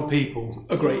give other people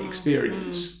a great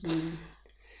experience?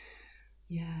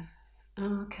 Yeah.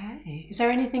 Okay. Is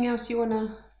there anything else you want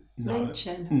to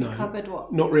mention? Have you covered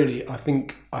what? Not really. I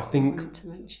think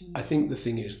the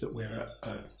thing is that we're at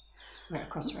a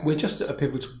crossroads. We're just at a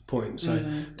pivotal point. So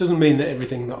it doesn't mean that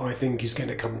everything that I think is going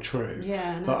to come true.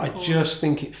 Yeah. No, but I just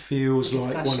think it feels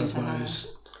like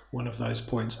one of those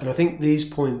points. And I think these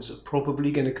points are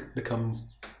probably going to come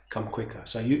quicker.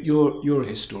 So you're a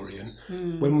historian.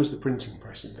 When was the printing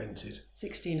press invented?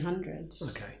 1600s.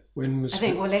 Okay. When was? I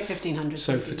think late 1500s.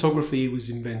 So photography was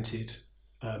invented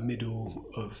middle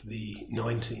of the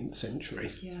 19th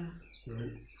century. Yeah.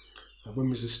 Right. When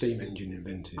was the steam engine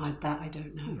invented? That I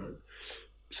don't know. Right.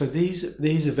 So these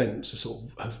events are sort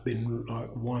of have been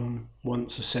like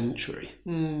once a century,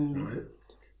 right?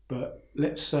 But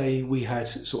let's say we had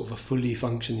sort of a fully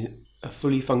functioning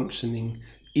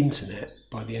internet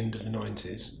by the end of the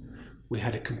 90s. We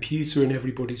had a computer in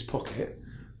everybody's pocket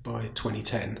by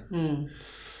 2010,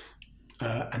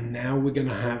 and now we're going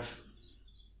to have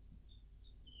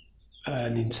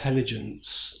an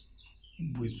intelligence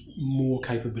with more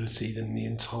capability than the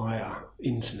entire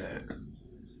internet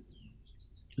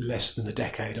less than a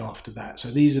decade after that. So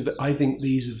I think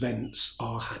these events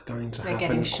are going to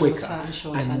happen quicker.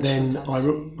 And then I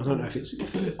don't know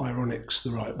if ironic's the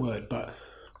right word, but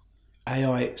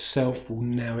AI itself will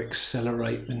now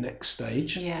accelerate the next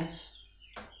stage. Yes.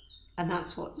 And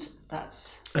that's what's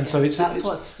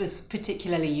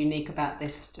particularly unique about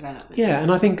this development. Yeah,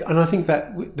 and I think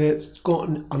that there's got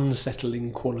an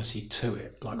unsettling quality to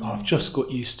it. Like I've just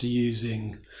got used to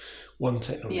using one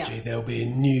technology. Yeah. There'll be a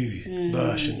new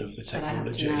version of the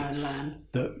technology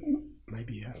that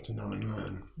maybe you have to know and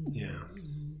learn. Yeah.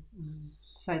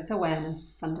 So it's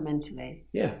awareness fundamentally.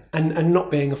 Yeah, and not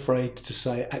being afraid to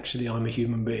say, actually, I'm a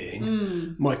human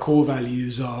being. My core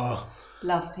values are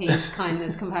love, peace,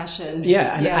 kindness, compassion.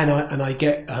 Yeah, and I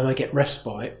get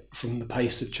respite from the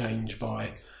pace of change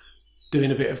by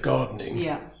doing a bit of gardening,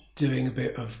 doing a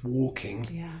bit of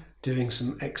walking, doing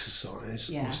some exercise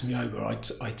or some yoga.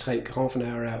 I take half an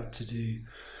hour out to do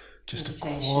just a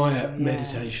quiet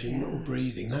meditation or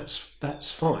breathing.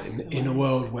 That's fine in a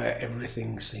world where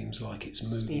everything seems like it's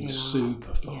moving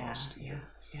super fast. Yeah,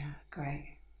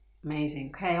 great,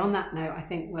 amazing. Okay, on that note, I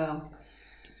think we'll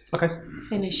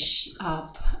finish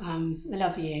up. I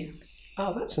love you.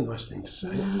 Oh, that's a nice thing to say.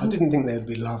 I didn't think there'd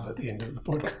be love at the end of the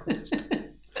podcast.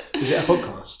 Is it a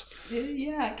podcast?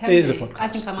 Yeah, it is a podcast. I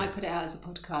think I might put it out as a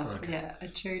podcast. Okay. Yeah, I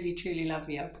truly, truly love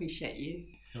you. I appreciate you.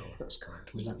 Oh, that's kind.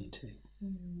 We love you too.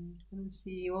 I'll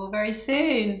see you all very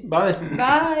soon. Bye.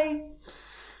 Bye.